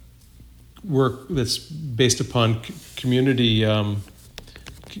work that's based upon community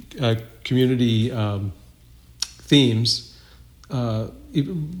themes.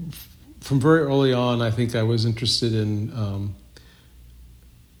 From very early on, I think I was interested in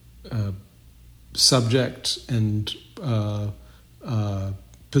subject and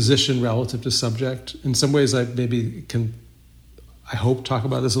position relative to subject. In some ways, I hope talk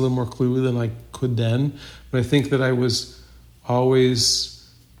about this a little more clearly than I could then. But I think that I was always,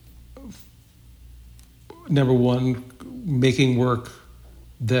 number one, making work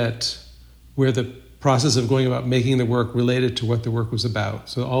where the process of going about making the work related to what the work was about.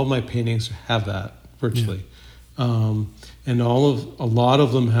 So all of my paintings have that virtually, and a lot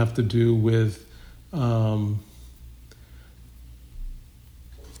of them have to do with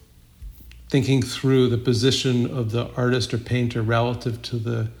thinking through the position of the artist or painter relative to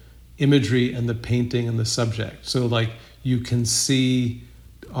the imagery and the painting and the subject. So like you can see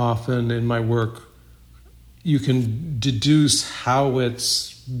often in my work, you can deduce how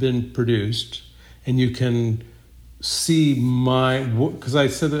it's been produced. And you can see because I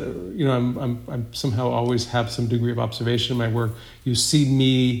said that, I'm somehow always have some degree of observation in my work. You see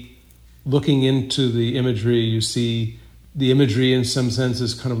me looking into the imagery. You see the imagery in some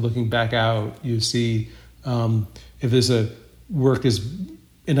senses kind of looking back out. You see if there's a work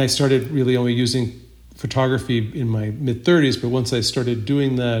and I started really only using photography in my mid-30s, but once I started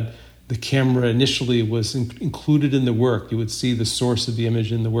doing that, the camera initially was included in the work. You would see the source of the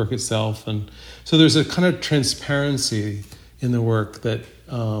image in the work itself. And so there's a kind of transparency in the work that,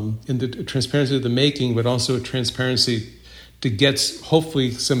 in the transparency of the making, but also a transparency to get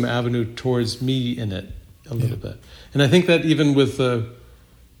hopefully some avenue towards me in it a little bit. And I think that even with to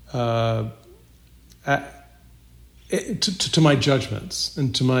my judgments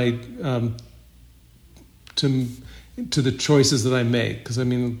and to my, to the choices that I make, because I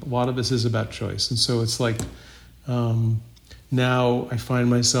mean a lot of this is about choice, and so it's like now I find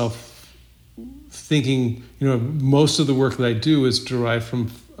myself thinking, most of the work that I do is derived from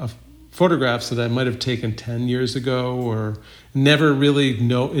photographs that I might have taken 10 years ago, or never really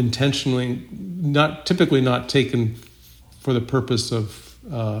intentionally, typically not taken for the purpose of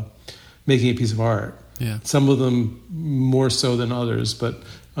making a piece of art. Yeah. Some of them more so than others, but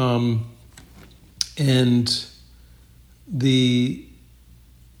and the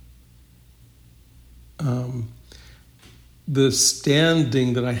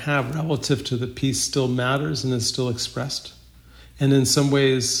standing that I have relative to the piece still matters and is still expressed. And in some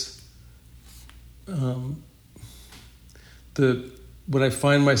ways, what I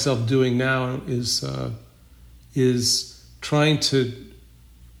find myself doing now is trying to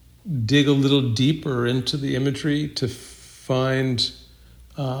dig a little deeper into the imagery to find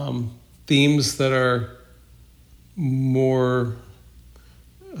themes that are more.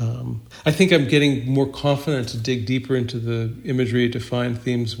 I think I'm getting more confident to dig deeper into the imagery to find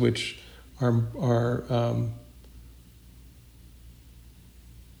themes which are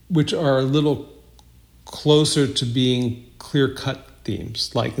a little closer to being clear-cut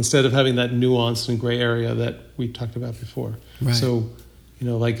themes. Like instead of having that nuanced and gray area that we talked about before. Right. So,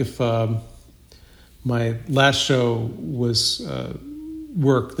 like if my last show was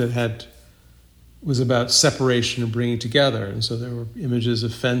work that was about separation and bringing together. And so there were images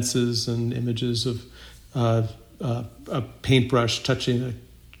of fences and images of a paintbrush touching a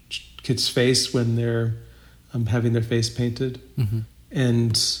kid's face when they're having their face painted. Mm-hmm.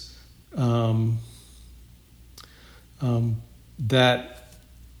 And that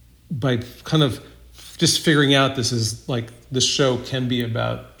by kind of just figuring out this show can be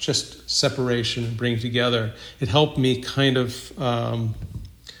about just separation and bringing together, it helped me kind of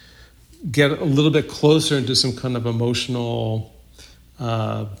get a little bit closer into some kind of emotional,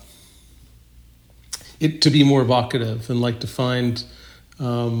 to be more evocative and like to find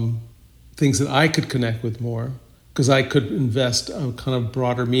things that I could connect with more, because I could invest a kind of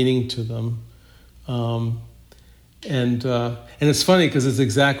broader meaning to them. And it's funny because it's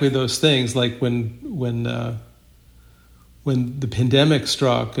exactly those things, like when the pandemic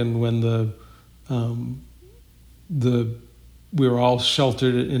struck and when we were all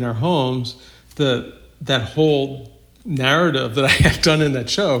sheltered in our homes, that whole narrative that I had done in that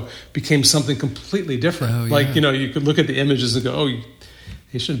show became something completely different. Oh, yeah. Like, you could look at the images and go, oh,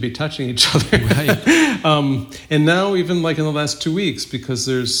 they shouldn't be touching each other. Right. And now, even like in the last 2 weeks, because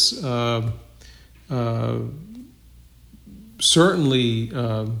there's certainly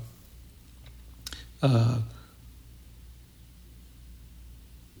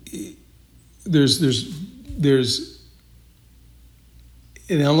there's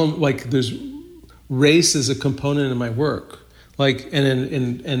an element, like there's race as a component in my work, like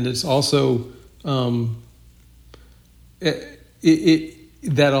and it's also it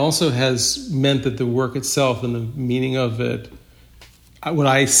that also has meant that the work itself and the meaning of it, what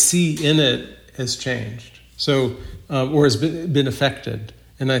I see in it, has changed. So or has been affected,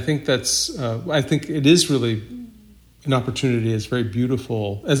 and I think that's I think it is really an opportunity. It's very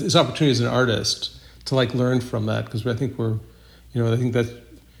beautiful as an opportunity as an artist to like learn from that, because I think I think that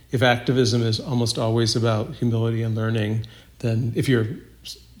if activism is almost always about humility and learning, then if you're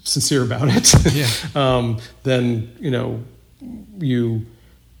sincere about it, then you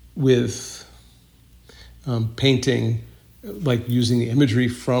with painting, like using the imagery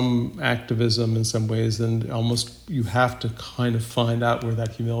from activism in some ways, then almost you have to kind of find out where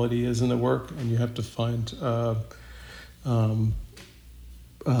that humility is in the work, and you have to find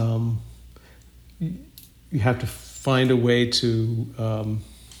you have to find a way to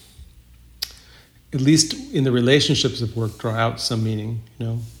at least in the relationships of work draw out some meaning,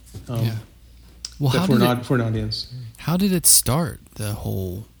 Well, for an audience. How did it start, the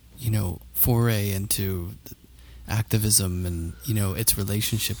whole foray into activism and its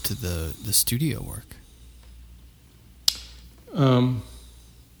relationship to the studio work? Well,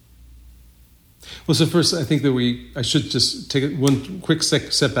 so first, I think that I should just take one quick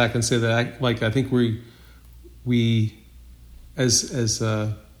step back and say that I think we as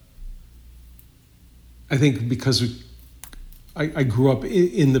I think because I grew up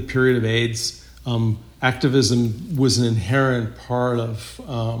in the period of AIDS, activism was an inherent part of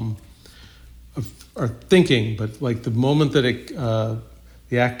our thinking, but like the moment that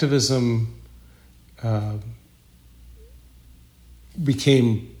the activism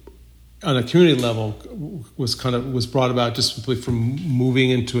became on a community level was brought about just simply from moving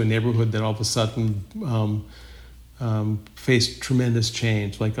into a neighborhood that all of a sudden faced tremendous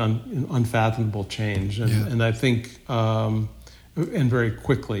change, like unfathomable change, and I think and very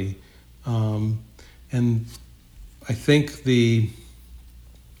quickly, and I think the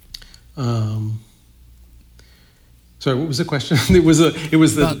sorry, what was the question? It was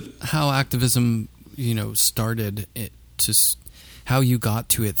about how activism started it, to how you got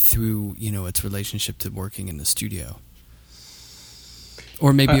to it through its relationship to working in the studio.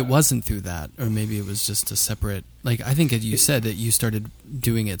 Or maybe it wasn't through that, or maybe it was just a separate. Like I think you said that you started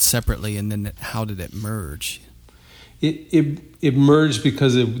doing it separately, and then how did it merge? It merged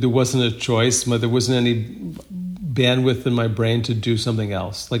because there wasn't a choice. There wasn't any bandwidth in my brain to do something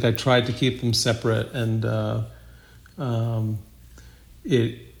else. Like I tried to keep them separate, and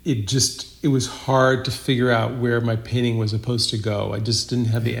it was hard to figure out where my painting was supposed to go. I just didn't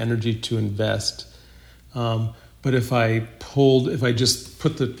have the energy to invest. But if I just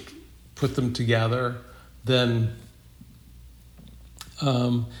put them together, then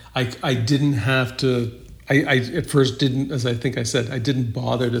I didn't have to. I at first didn't, as I think I said, I didn't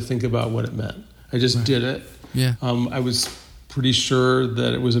bother to think about what it meant. I just did it. Yeah. I was pretty sure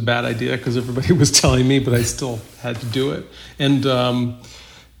that it was a bad idea because everybody was telling me, but I still had to do it. And the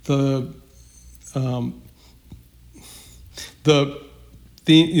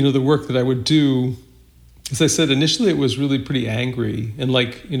work that I would do. As I said, initially it was really pretty angry. And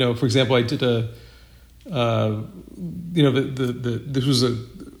for example, I did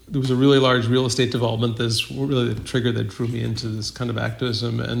there was a really large real estate development that's really the trigger that drew me into this kind of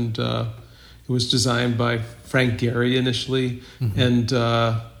activism. And it was designed by Frank Gehry initially. Mm-hmm. And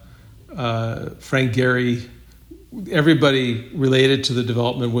Frank Gehry, everybody related to the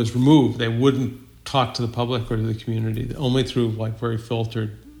development was removed. They wouldn't talk to the public or to the community, only through very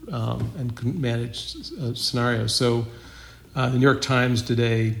filtered and managed scenarios. So the New York Times did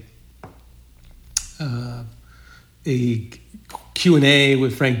a Q&A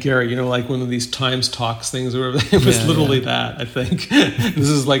with Frank Gehry, like one of these Times Talks things or whatever. It was literally that, I think. This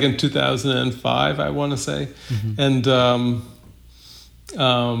is like in 2005, I want to say. Mm-hmm. And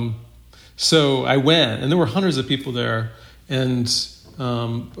so I went, and there were hundreds of people there, and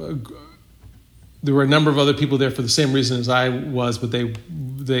there were a number of other people there for the same reason as I was, but we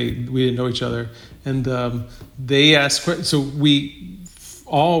didn't know each other, and they asked. So we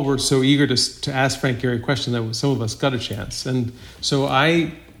all were so eager to ask Frank Gehry a question that some of us got a chance, and so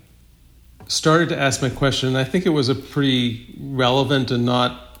I started to ask my question. And I think it was a pretty relevant and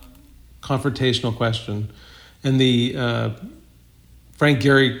not confrontational question, and the Frank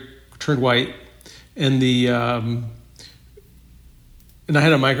Gehry turned white, and and I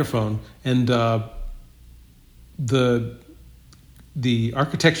had a microphone, and the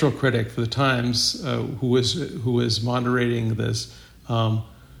architectural critic for the Times, who was moderating this,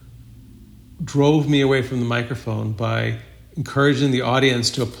 drove me away from the microphone by encouraging the audience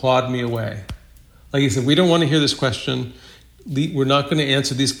to applaud me away. Like he said, we don't want to hear this question. We're not going to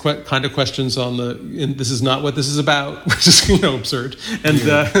answer these kind of questions and this is not what this is about, which is absurd. And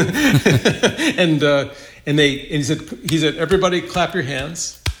and he said everybody clap your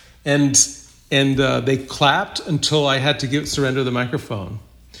hands, and they clapped until I had to surrender the microphone.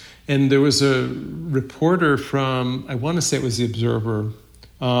 And there was a reporter from, I want to say it was the Observer,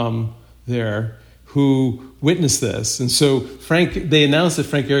 there, who witnessed this. And so they announced that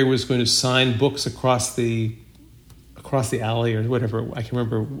Frank Gehry was going to sign books across the alley or whatever. I can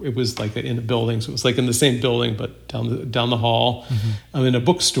remember it was like in a building, so it was like in the same building but down the hall, in a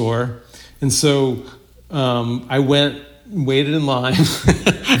bookstore. And so I went, waited in line,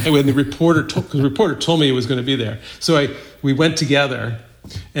 and when the reporter told me he was going to be there, so we went together,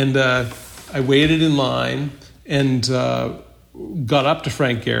 and I waited in line and got up to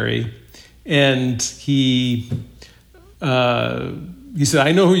Frank Gehry, and he said,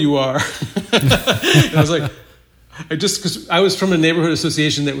 "I know who you are." And I was like, because I was from a neighborhood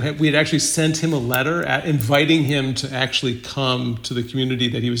association that we had actually sent him a letter inviting him to actually come to the community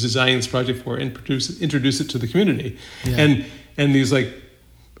that he was designing this project for and introduce it to the community. Yeah. And he was like,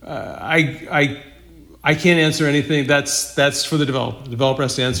 I can't answer anything. That's for the developer. The developer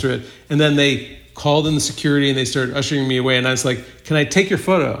has to answer it. And then they called in the security and they started ushering me away. And I was like, "Can I take your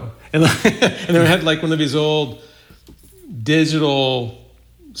photo?" And then I had like one of these old digital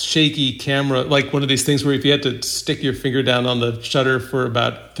shaky camera, like one of these things where if you had to stick your finger down on the shutter for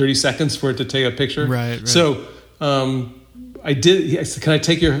about 30 seconds for it to take a picture. Right. So I did. I said, "Can I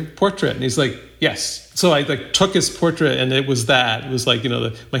take your portrait?" And he's like, "Yes." So I took his portrait, and it was that. It was like,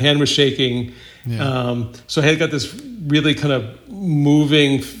 my hand was shaking. Yeah. So I had got this really kind of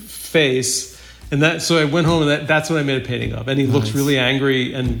moving face, and so I went home, and that's what I made a painting of. And he looked really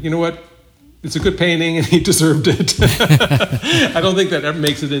angry, and you know what? It's a good painting, and he deserved it. I don't think that ever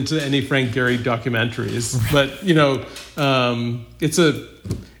makes it into any Frank Gehry documentaries, but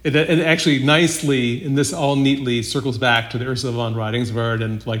it actually nicely, and this all neatly circles back to the Ursula von Rodingsvard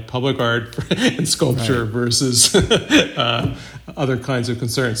and like public art and sculpture versus other kinds of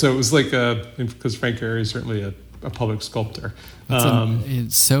concerns. So it was like because Frank Gehry is certainly a public sculptor.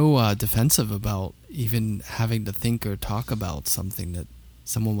 It's so defensive about even having to think or talk about something that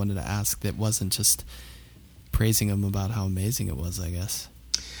someone wanted to ask that wasn't just praising him about how amazing it was, I guess.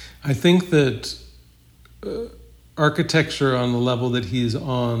 I think that architecture on the level that he's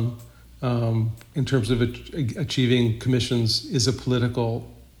on, in terms of achieving commissions, is a political,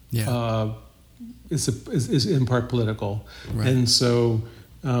 is in part political. Right. And so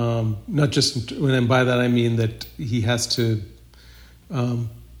not just, and by that I mean that he has to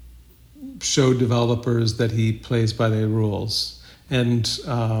show developers that he plays by their rules. And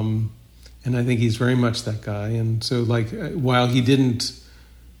I think he's very much that guy. And so, while he didn't,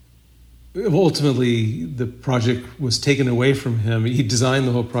 ultimately the project was taken away from him. He designed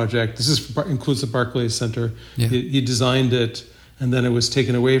the whole project. This includes the Barclays Center. Yeah. He designed it, and then it was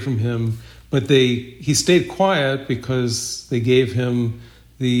taken away from him. But he stayed quiet because they gave him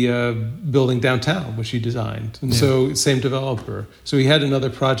the building downtown, which he designed. And so, same developer. So he had another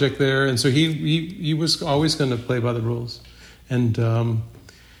project there, and so he was always going to play by the rules. And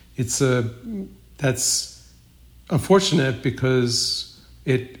that's unfortunate because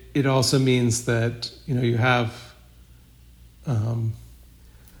it also means that you have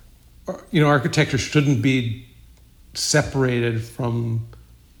architecture shouldn't be separated from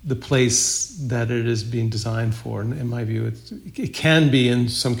the place that it is being designed for. And in my view, it can be in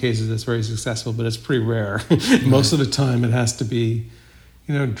some cases. It's very successful, but it's pretty rare. Most of the time, it has to be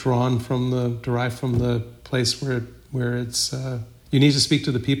derived from the place where it's you need to speak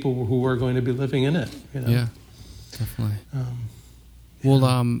to the people who are going to be living in it. Yeah, definitely.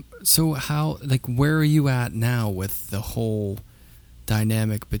 Well, so how, where are you at now with the whole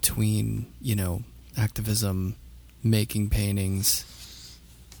dynamic between, activism, making paintings,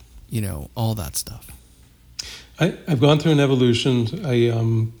 all that stuff? I've gone through an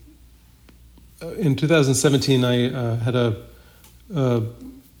evolution. in 2017, I had an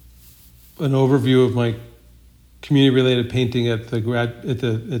overview of my community-related painting at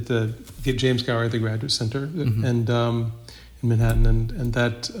the James Gallery at the Graduate Center and in Manhattan, and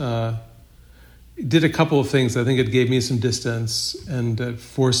that did a couple of things. I think it gave me some distance, and it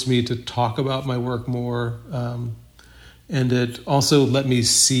forced me to talk about my work more, and it also let me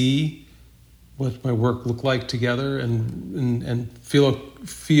see what my work looked like together, and feel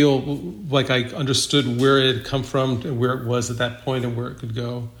like I understood where it had come from and where it was at that point and where it could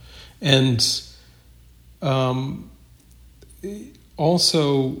go. And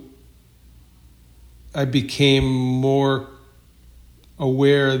also, I became more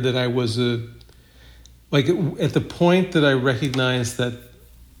aware that I was at the point that I recognized that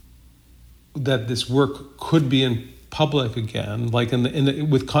this work could be in public again, like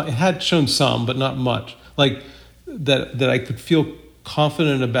it had shown some, but not much. Like that I could feel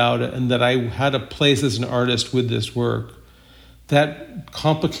confident about it, and that I had a place as an artist with this work. That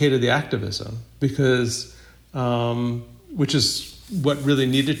complicated the activism because, which is what really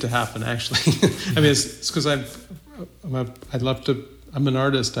needed to happen. Actually, I mean, it's because I'm an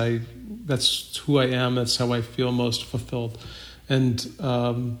artist. That's who I am. That's how I feel most fulfilled, and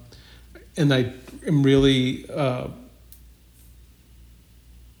I am really.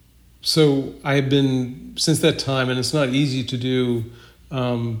 So I've been, since that time, and it's not easy to do,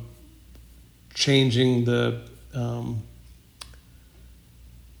 changing the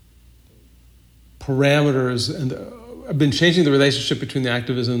parameters, and I've been changing the relationship between the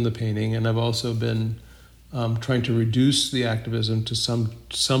activism and the painting, and I've also been trying to reduce the activism to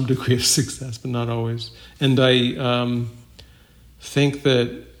some degree of success, but not always. And I think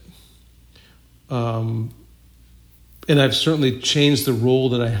that, and I've certainly changed the role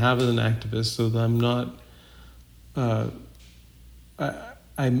that I have as an activist, so that I'm not. And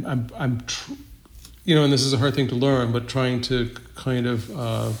this is a hard thing to learn, but trying to kind of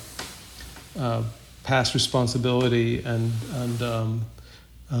pass responsibility and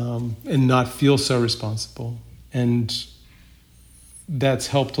not feel so responsible, and that's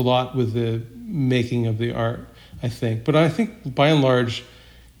helped a lot with the making of the art, I think. But I think by and large,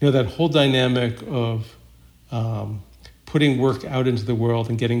 that whole dynamic of putting work out into the world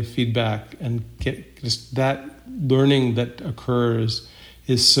and getting feedback and get just that learning that occurs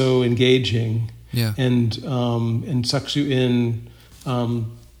is so engaging, and sucks you in,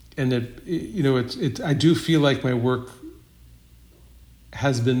 and it I do feel like my work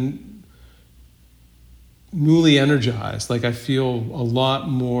has been newly energized. Like I feel a lot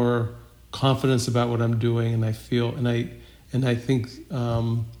more confidence about what I'm doing, and I think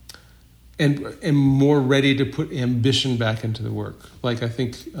and am more ready to put ambition back into the work. Like I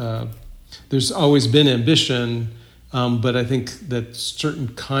think there's always been ambition, but I think that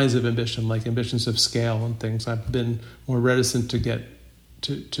certain kinds of ambition, like ambitions of scale and things, I've been more reticent to get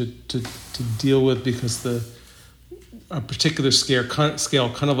to deal with, because a particular scale,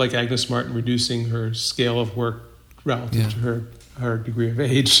 kind of like Agnes Martin reducing her scale of work relative to her degree of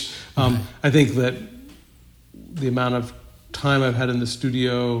age. I think that the amount of time I've had in the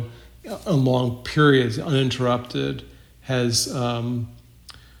studio, on long periods, uninterrupted, has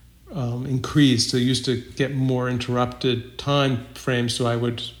increased. I used to get more interrupted time frames, so I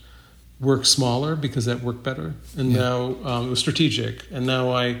would work smaller because that worked better. And now it was strategic. And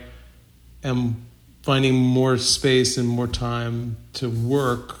now I am finding more space and more time to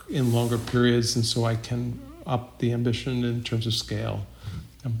work in longer periods, and so I can up the ambition in terms of scale.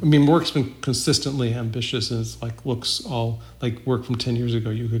 I mean, work's been consistently ambitious, and it's like looks all like work from 10 years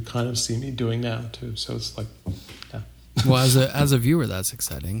ago. You could kind of see me doing now too. So it's like, yeah. Well, as a viewer, that's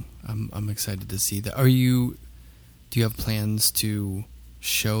exciting. I'm excited to see that. Do you have plans to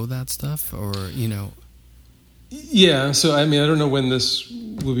show that stuff, or Yeah. So I mean, I don't know when this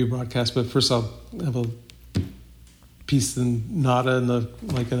will be broadcast, but first I'll have a piece in Nada in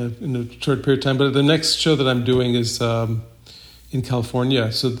a short period of time. But the next show that I'm doing is in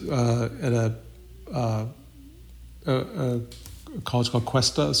California, so at a college called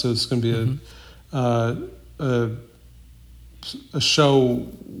Cuesta. So it's going to be a show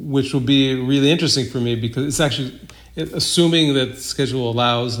which will be really interesting for me, because it's actually, assuming that the schedule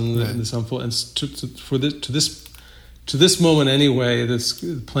allows and this unfold, and to this moment anyway, this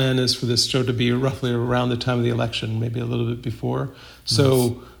plan is for this show to be roughly around the time of the election, maybe a little bit before.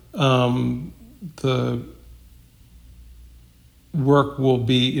 So the work will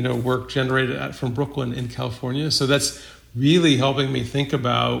be, work generated from Brooklyn in California. So that's really helping me think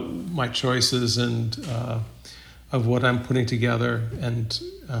about my choices and of what I'm putting together, and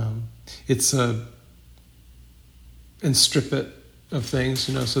and strip it of things,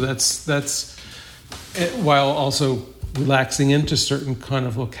 so that's while also relaxing into certain kind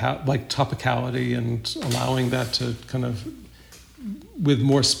of like topicality and allowing that to kind of, with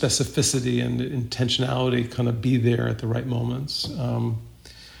more specificity and intentionality, kind of be there at the right moments.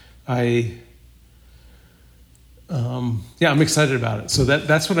 I'm excited about it. So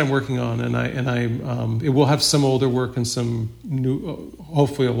that's what I'm working on, and it will have some older work and some new,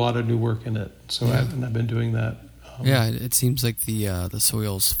 hopefully a lot of new work in it. So I've been doing that. It seems like the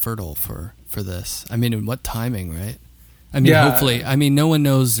soil's fertile for this. I mean, in what timing, right? I mean, hopefully. I mean, no one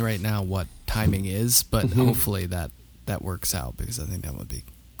knows right now what timing is, but hopefully that works out, because I think that would be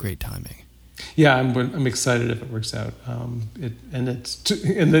great timing. Yeah, I'm excited if it works out. And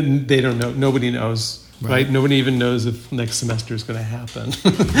then they don't know. Nobody knows, right? Nobody even knows if next semester is going to happen,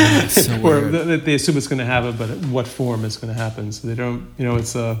 so or they assume it's going to happen, but in what form it's going to happen. So they don't.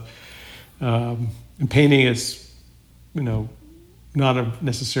 It's painting is, not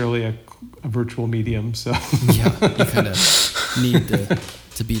necessarily a virtual medium. So you kind of need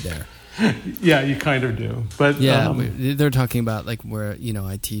to be there. Yeah, you kind of do. But they're talking about, like, where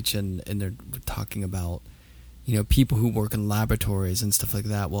I teach, and they're talking about people who work in laboratories and stuff like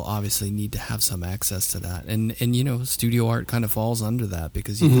that will obviously need to have some access to that, and studio art kind of falls under that,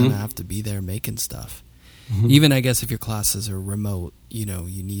 because you kind of have to be there making stuff. Even, I guess, if your classes are remote, you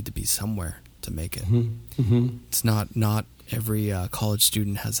need to be somewhere to make it. It's not every college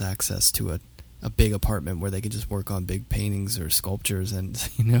student has access to a big apartment where they can just work on big paintings or sculptures, and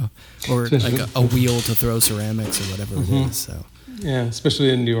or like a wheel to throw ceramics or whatever it is. So especially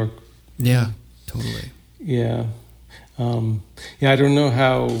in New York. Yeah, totally. Yeah, I don't know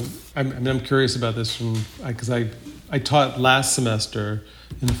how. I'm curious about this because I taught last semester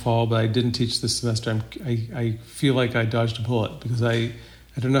in the fall, but I didn't teach this semester. I feel like I dodged a bullet, because I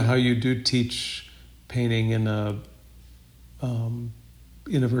don't know how you do teach painting in a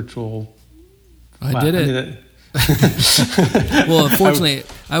virtual. I did it. Well, unfortunately,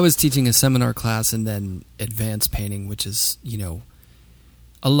 I was teaching a seminar class and then advanced painting, which is,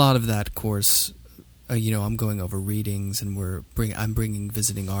 a lot of that course. I'm going over readings, and I'm bringing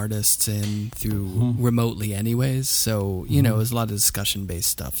visiting artists in through remotely, anyways. So it was a lot of discussion-based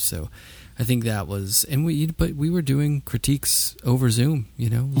stuff. So I think that was, but we were doing critiques over Zoom.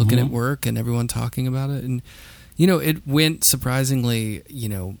 Looking at work and everyone talking about it, and it went surprisingly,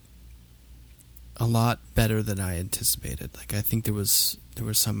 a lot better than I anticipated. Like, I think there was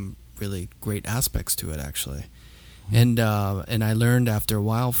some really great aspects to it, actually. And I learned after a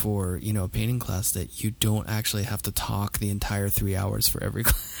while for a painting class that you don't actually have to talk the entire 3 hours for every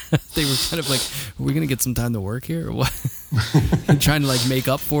class. They were kind of like, are we going to get some time to work here or what? And trying to like make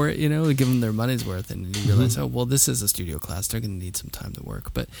up for it, give them their money's worth. And you realize, oh, well, this is a studio class. They're going to need some time to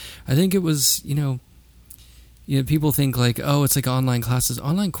work. But I think it was, people think like, oh, it's like online classes.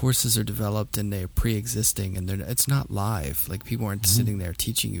 Online courses are developed and they're pre-existing, and it's not live. Like, people aren't sitting there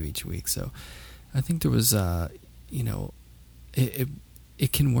teaching you each week. So I think there was,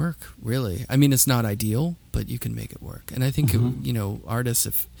 it can work, really. I mean, it's not ideal, but you can make it work. And I think,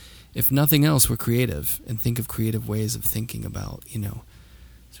 artists, if nothing else, we're creative and think of creative ways of thinking about,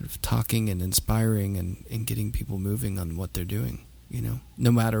 sort of talking and inspiring and getting people moving on what they're doing.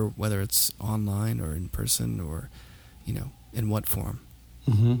 No matter whether it's online or in person or, in what form.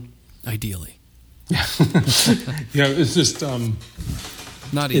 Ideally. It's just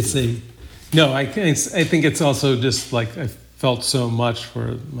not easy. I think it's also just like I felt so much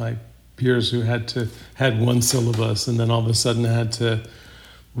for my peers who had one syllabus and then all of a sudden had to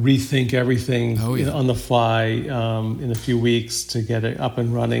rethink everything on the fly in a few weeks to get it up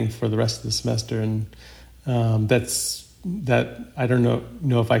and running for the rest of the semester, and that I don't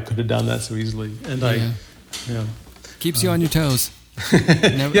know if I could have done that so easily. And keeps you on your toes. Which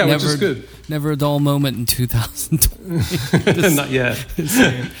is good. Never a dull moment in 2020. Not yet.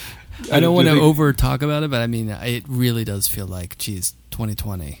 I don't want to over talk about it, but I mean, it really does feel like, geez,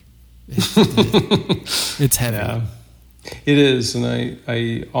 2020. It's heavy. Yeah, it is, and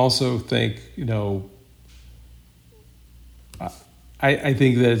I also think I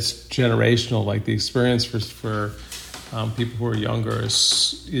think that it's generational. Like, the experience for people who are younger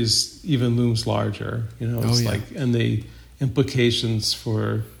is even looms larger. And the implications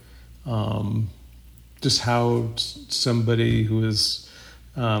for just how somebody who is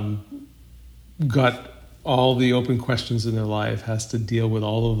got all the open questions in their life has to deal with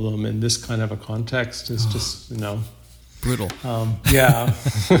all of them in this kind of a context is just brutal. And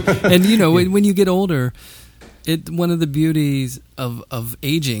when you get older, one of the beauties of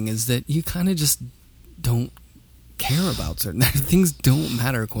aging is that you kind of just don't care about certain things. Don't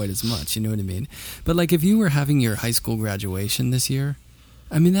matter quite as much, you know what I mean? But like if you were having your high school graduation this year,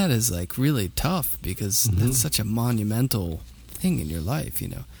 I mean, that is like really tough because that's such a monumental thing in your life, you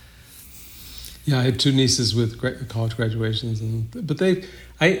know? Yeah, I had two nieces with college graduations, but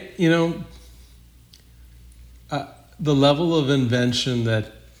the level of invention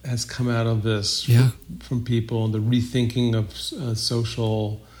that has come out of this from people, and the rethinking of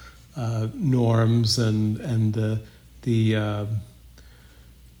social norms and the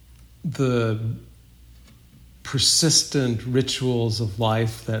persistent rituals of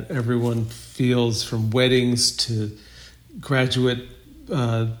life that everyone feels, from weddings to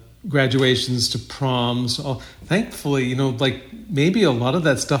graduations to proms. Thankfully, you know, like maybe a lot of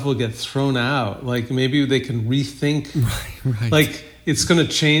that stuff will get thrown out. Like maybe they can rethink. Right. Like it's going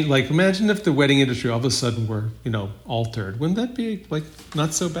to change. Like imagine if the wedding industry all of a sudden were, you know, altered. Wouldn't that be like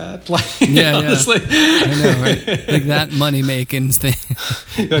not so bad? Like, honestly. I know, right? Like that money making thing.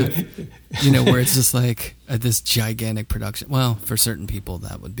 You know, where it's just like this gigantic production. Well, for certain people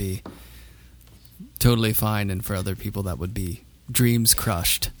that would be totally fine, and for other people that would be dreams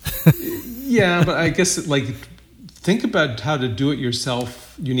crushed. Yeah, but I guess like think about how to do it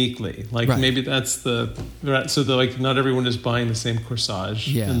yourself uniquely. Like maybe that's so like not everyone is buying the same corsage.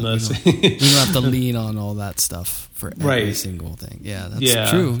 Yeah, you don't have to lean on all that stuff for every single thing. Yeah,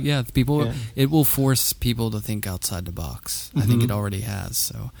 that's true. Yeah, it will force people to think outside the box. I think it already has.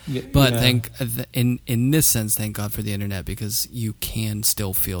 So, but in this sense, thank God for the internet, because you can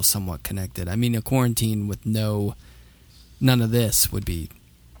still feel somewhat connected. I mean, a quarantine with none of this would be,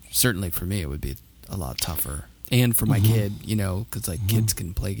 certainly for me, it would be a lot tougher. And for my kid, you know, because like kids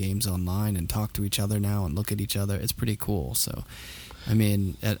can play games online and talk to each other now and look at each other. It's pretty cool. So, I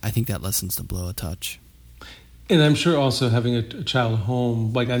mean, I think that lessens the blow a touch. And I'm sure also having a child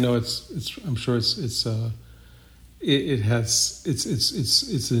home, like I know it's I'm sure it's an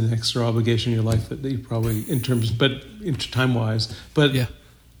extra obligation in your life that you probably time wise, but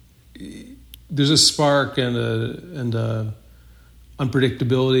there's a spark and a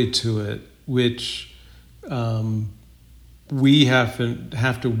unpredictability to it, which we have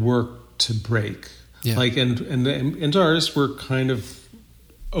to work to break. Yeah. Like and artists were kind of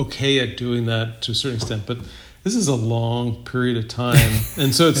okay at doing that to a certain extent, but this is a long period of time,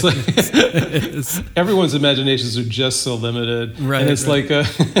 and so it's like everyone's imaginations are just so limited, right? And it's like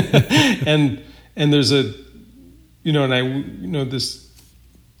and there's a, you know, and I, you know, there's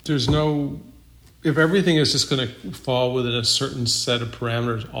no, if everything is just going to fall within a certain set of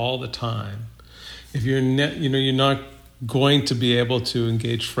parameters all the time, if you're you're not going to be able to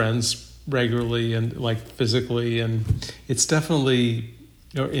engage friends regularly and like physically, and it's definitely,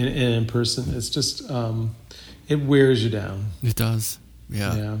 you know, in person, it's just it wears you down. It does.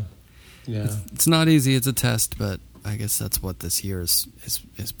 Yeah. It's not easy. It's a test, but I guess that's what this year is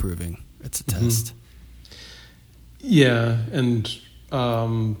proving. It's a test. Yeah, and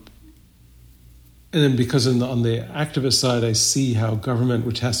then because on the activist side, I see how government,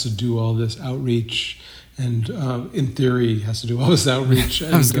 which has to do all this outreach, and in theory has to do all this outreach,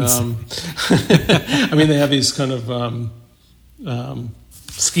 and I mean, they have these kind of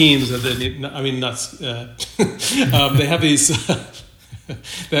schemes that they have these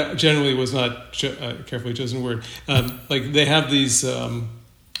that generally was not carefully chosen word. Like they have these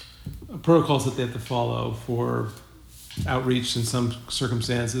protocols that they have to follow for outreach in some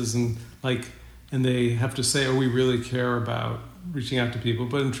circumstances, and they have to say, "Oh, we really care about reaching out to people."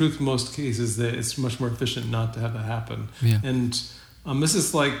 But in truth, in most cases, it's much more efficient not to have that happen. Yeah. And this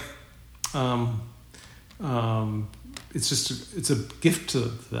is like, it's a gift to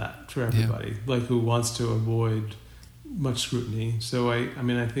that for everybody, like who wants to avoid much scrutiny. So I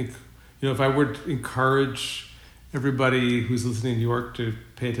think, you know, if I were to encourage everybody who's listening in New York to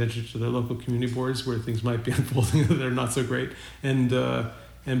pay attention to their local community boards where things might be unfolding that are not so great, and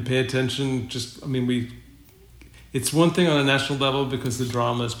pay attention. It's one thing on a national level because the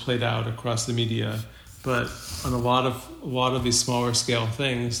drama is played out across the media, but on a lot of these smaller scale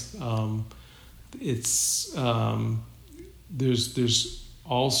things, there's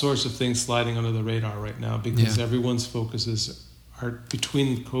all sorts of things sliding under the radar right now because everyone's focuses are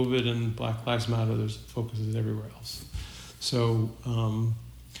between COVID and Black Lives Matter. There's focuses everywhere else. So, and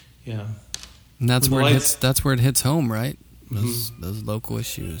that's where it hits home, right? Those local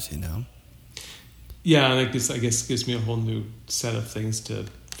issues, you know. Yeah, and I guess gives me a whole new set of things to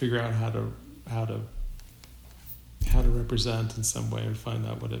figure out how to represent in some way, or find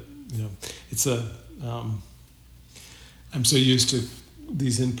out what it, you know. It's I'm so used to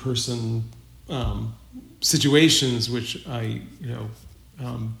these in-person situations, which I, you know,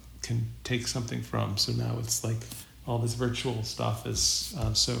 can take something from. So now it's like all this virtual stuff is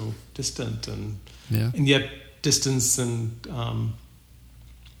so distant, and Yeah. and yet distance and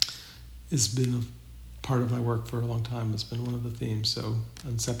has been a part of my work for a long time. It's been one of the themes. So,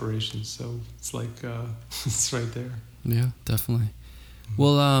 and separation. So it's like it's right there. Yeah, definitely.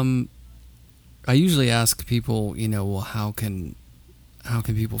 Well, I usually ask people, well, how can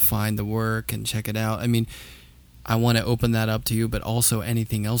people find the work and check it out? I mean, I want to open that up to you, but also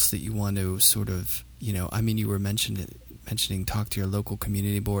anything else that you want to sort of, I mean, you were mentioning talk to your local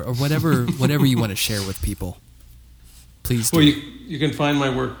community board or whatever you want to share with people. Please do. Well, you can find my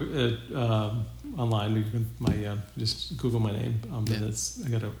work online. You can just Google my name. And I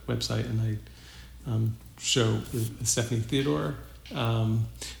got a website, and I show with Stephanie Theodore. In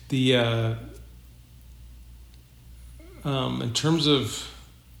terms of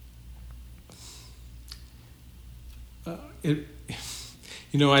it,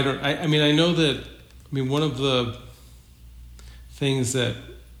 I know that. I mean, one of the things that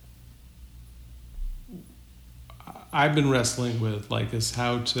I've been wrestling with, like, is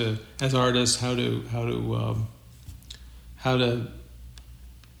how to, as artists, how to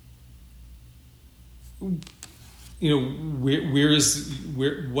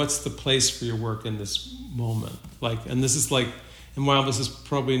what's the place for your work in this moment? Like, and this is like, and while this is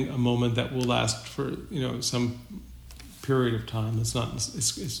probably a moment that will last for some period of time, it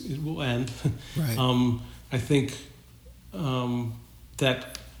will end. Right. I think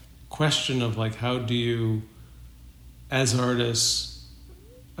that question of, like, how do you, as artists,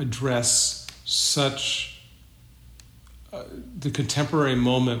 address such the contemporary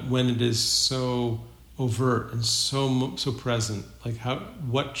moment when it is so overt and so present? Like,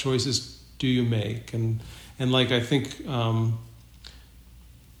 what choices do you make? And like, I think one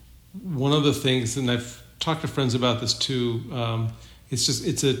of the things, and I've talked to friends about this too,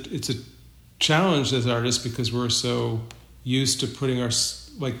 it's a challenge as artists, because we're so used to putting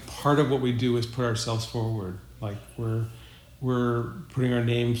part of what we do is put ourselves forward. Like, we're putting our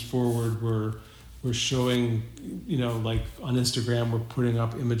names forward. We're showing, like on Instagram, we're putting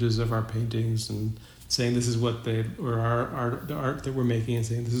up images of our paintings and saying this is what the art that we're making, and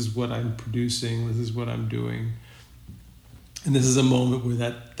saying this is what I'm producing, this is what I'm doing. And this is a moment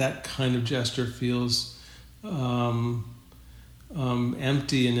where that kind of gesture feels empty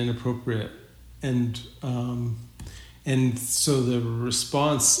and inappropriate. And so the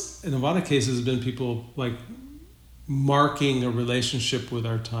response in a lot of cases has been people, like, marking a relationship with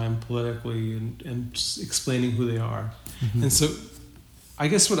our time politically and explaining who they are. Mm-hmm. And so I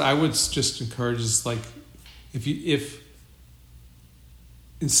guess what I would just encourage is, like, if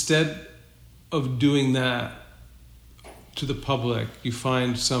instead of doing that to the public, you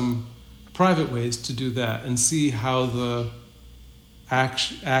find some private ways to do that and see how the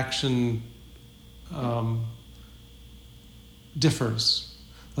action differs.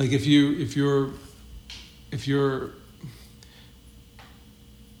 Like, if you're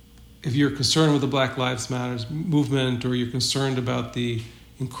concerned with the Black Lives Matter movement, or you're concerned about the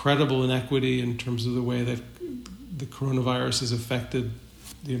incredible inequity in terms of the way that the coronavirus has affected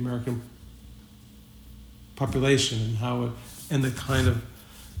the American population, and the kind of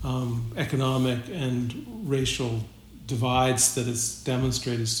economic and racial divides that is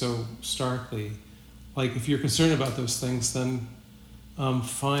demonstrated so starkly. Like, if you're concerned about those things, then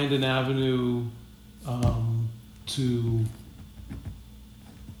find an avenue to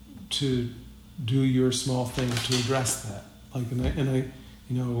do your small thing to address that. Like,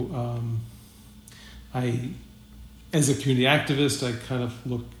 I as a community activist, I kind of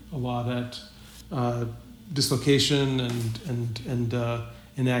look a lot at dislocation and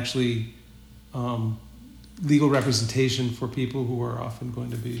actually legal representation for people who are often going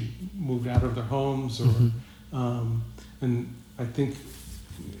to be moved out of their homes, or and I think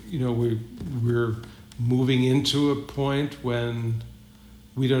we're moving into a point when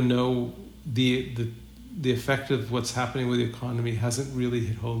we don't know the effect of what's happening with the economy hasn't really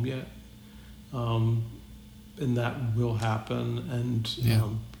hit home yet, and that will happen. And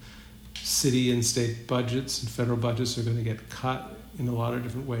city and state budgets and federal budgets are going to get cut in a lot of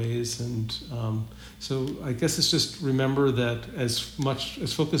different ways, and so I guess it's just remember that as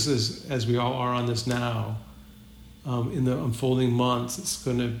focused as we all are on this now, in the unfolding months,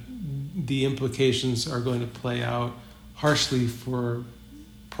 the implications are going to play out harshly for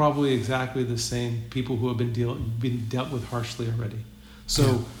probably exactly the same people who have been dealt with harshly already.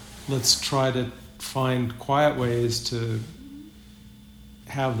 So let's try to find quiet ways to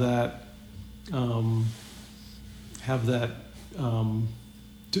have that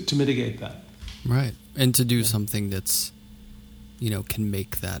to mitigate that. Right. And to do something that's, can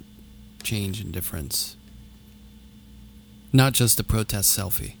make that change and difference. Not just a protest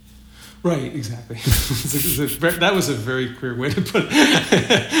selfie. Right, exactly. That was a very queer way to put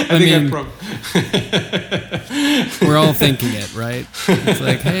it. We're all thinking it, right? It's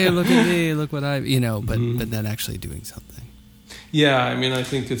like, hey, look at me, look what I've, but then actually doing something. Yeah, I mean, I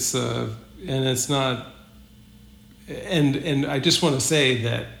think it's, and it's not, and I just want to say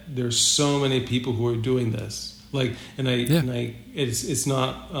that there's so many people who are doing this. Like, it's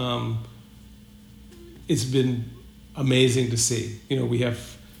not, it's been amazing to see. We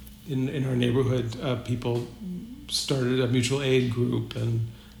have, in our neighborhood, people started a mutual aid group, and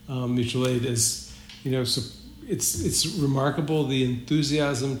mutual aid is, so it's remarkable, the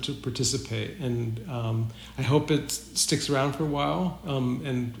enthusiasm to participate, and I hope it sticks around for a while,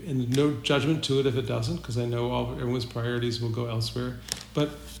 and no judgment to it if it doesn't, because I know everyone's priorities will go elsewhere.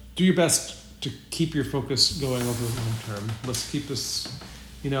 But do your best to keep your focus going over the long term. Let's keep this,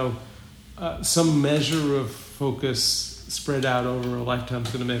 some measure of focus spread out over a lifetime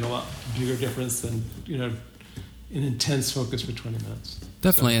is going to make a lot bigger difference than an intense focus for 20 minutes.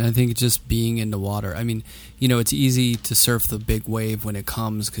 Definitely, and I think just being in the water. I mean, it's easy to surf the big wave when it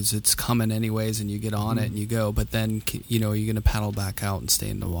comes because it's coming anyways, and you get on it and you go. But then, you're going to paddle back out and stay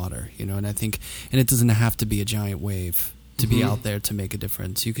in the water. And I think, and it doesn't have to be a giant wave to be out there to make a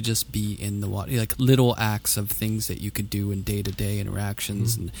difference. You could just be in the water, like little acts of things that you could do in day-to-day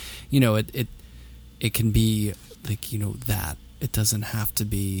interactions, and it can be like that. It doesn't have to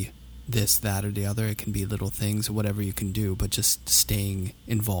be this, that, or the other. It can be little things or whatever you can do, but just staying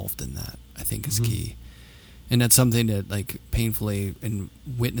involved in that, I think, is key. And that's something that, like, painfully, in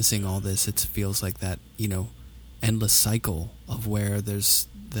witnessing all this, it feels like that endless cycle of where there's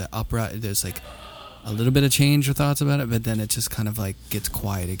there's like a little bit of change or thoughts about it, but then it just kind of like gets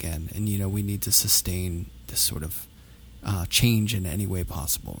quiet again, and we need to sustain this sort of change in any way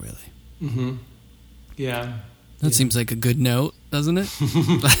possible, really. Yeah. That seems like a good note, doesn't it?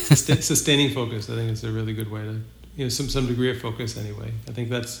 Sustaining focus, I think, is a really good way to, some degree of focus. Anyway, I think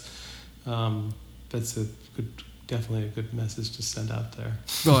that's definitely a good message to send out there.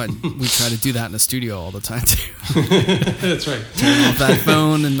 Well, we try to do that in the studio all the time too. That's right. Turn off that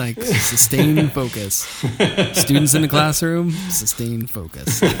phone and sustain focus. Students in the classroom, sustain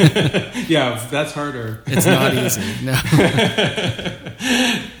focus. Yeah, that's harder. It's not easy. No.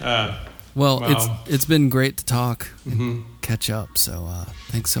 Well, wow. It's been great to talk and catch up. So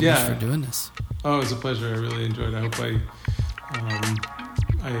thanks so much for doing this. Oh, it was a pleasure. I really enjoyed it. I hope I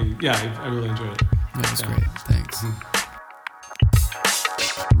really enjoyed it. That was great. Thanks.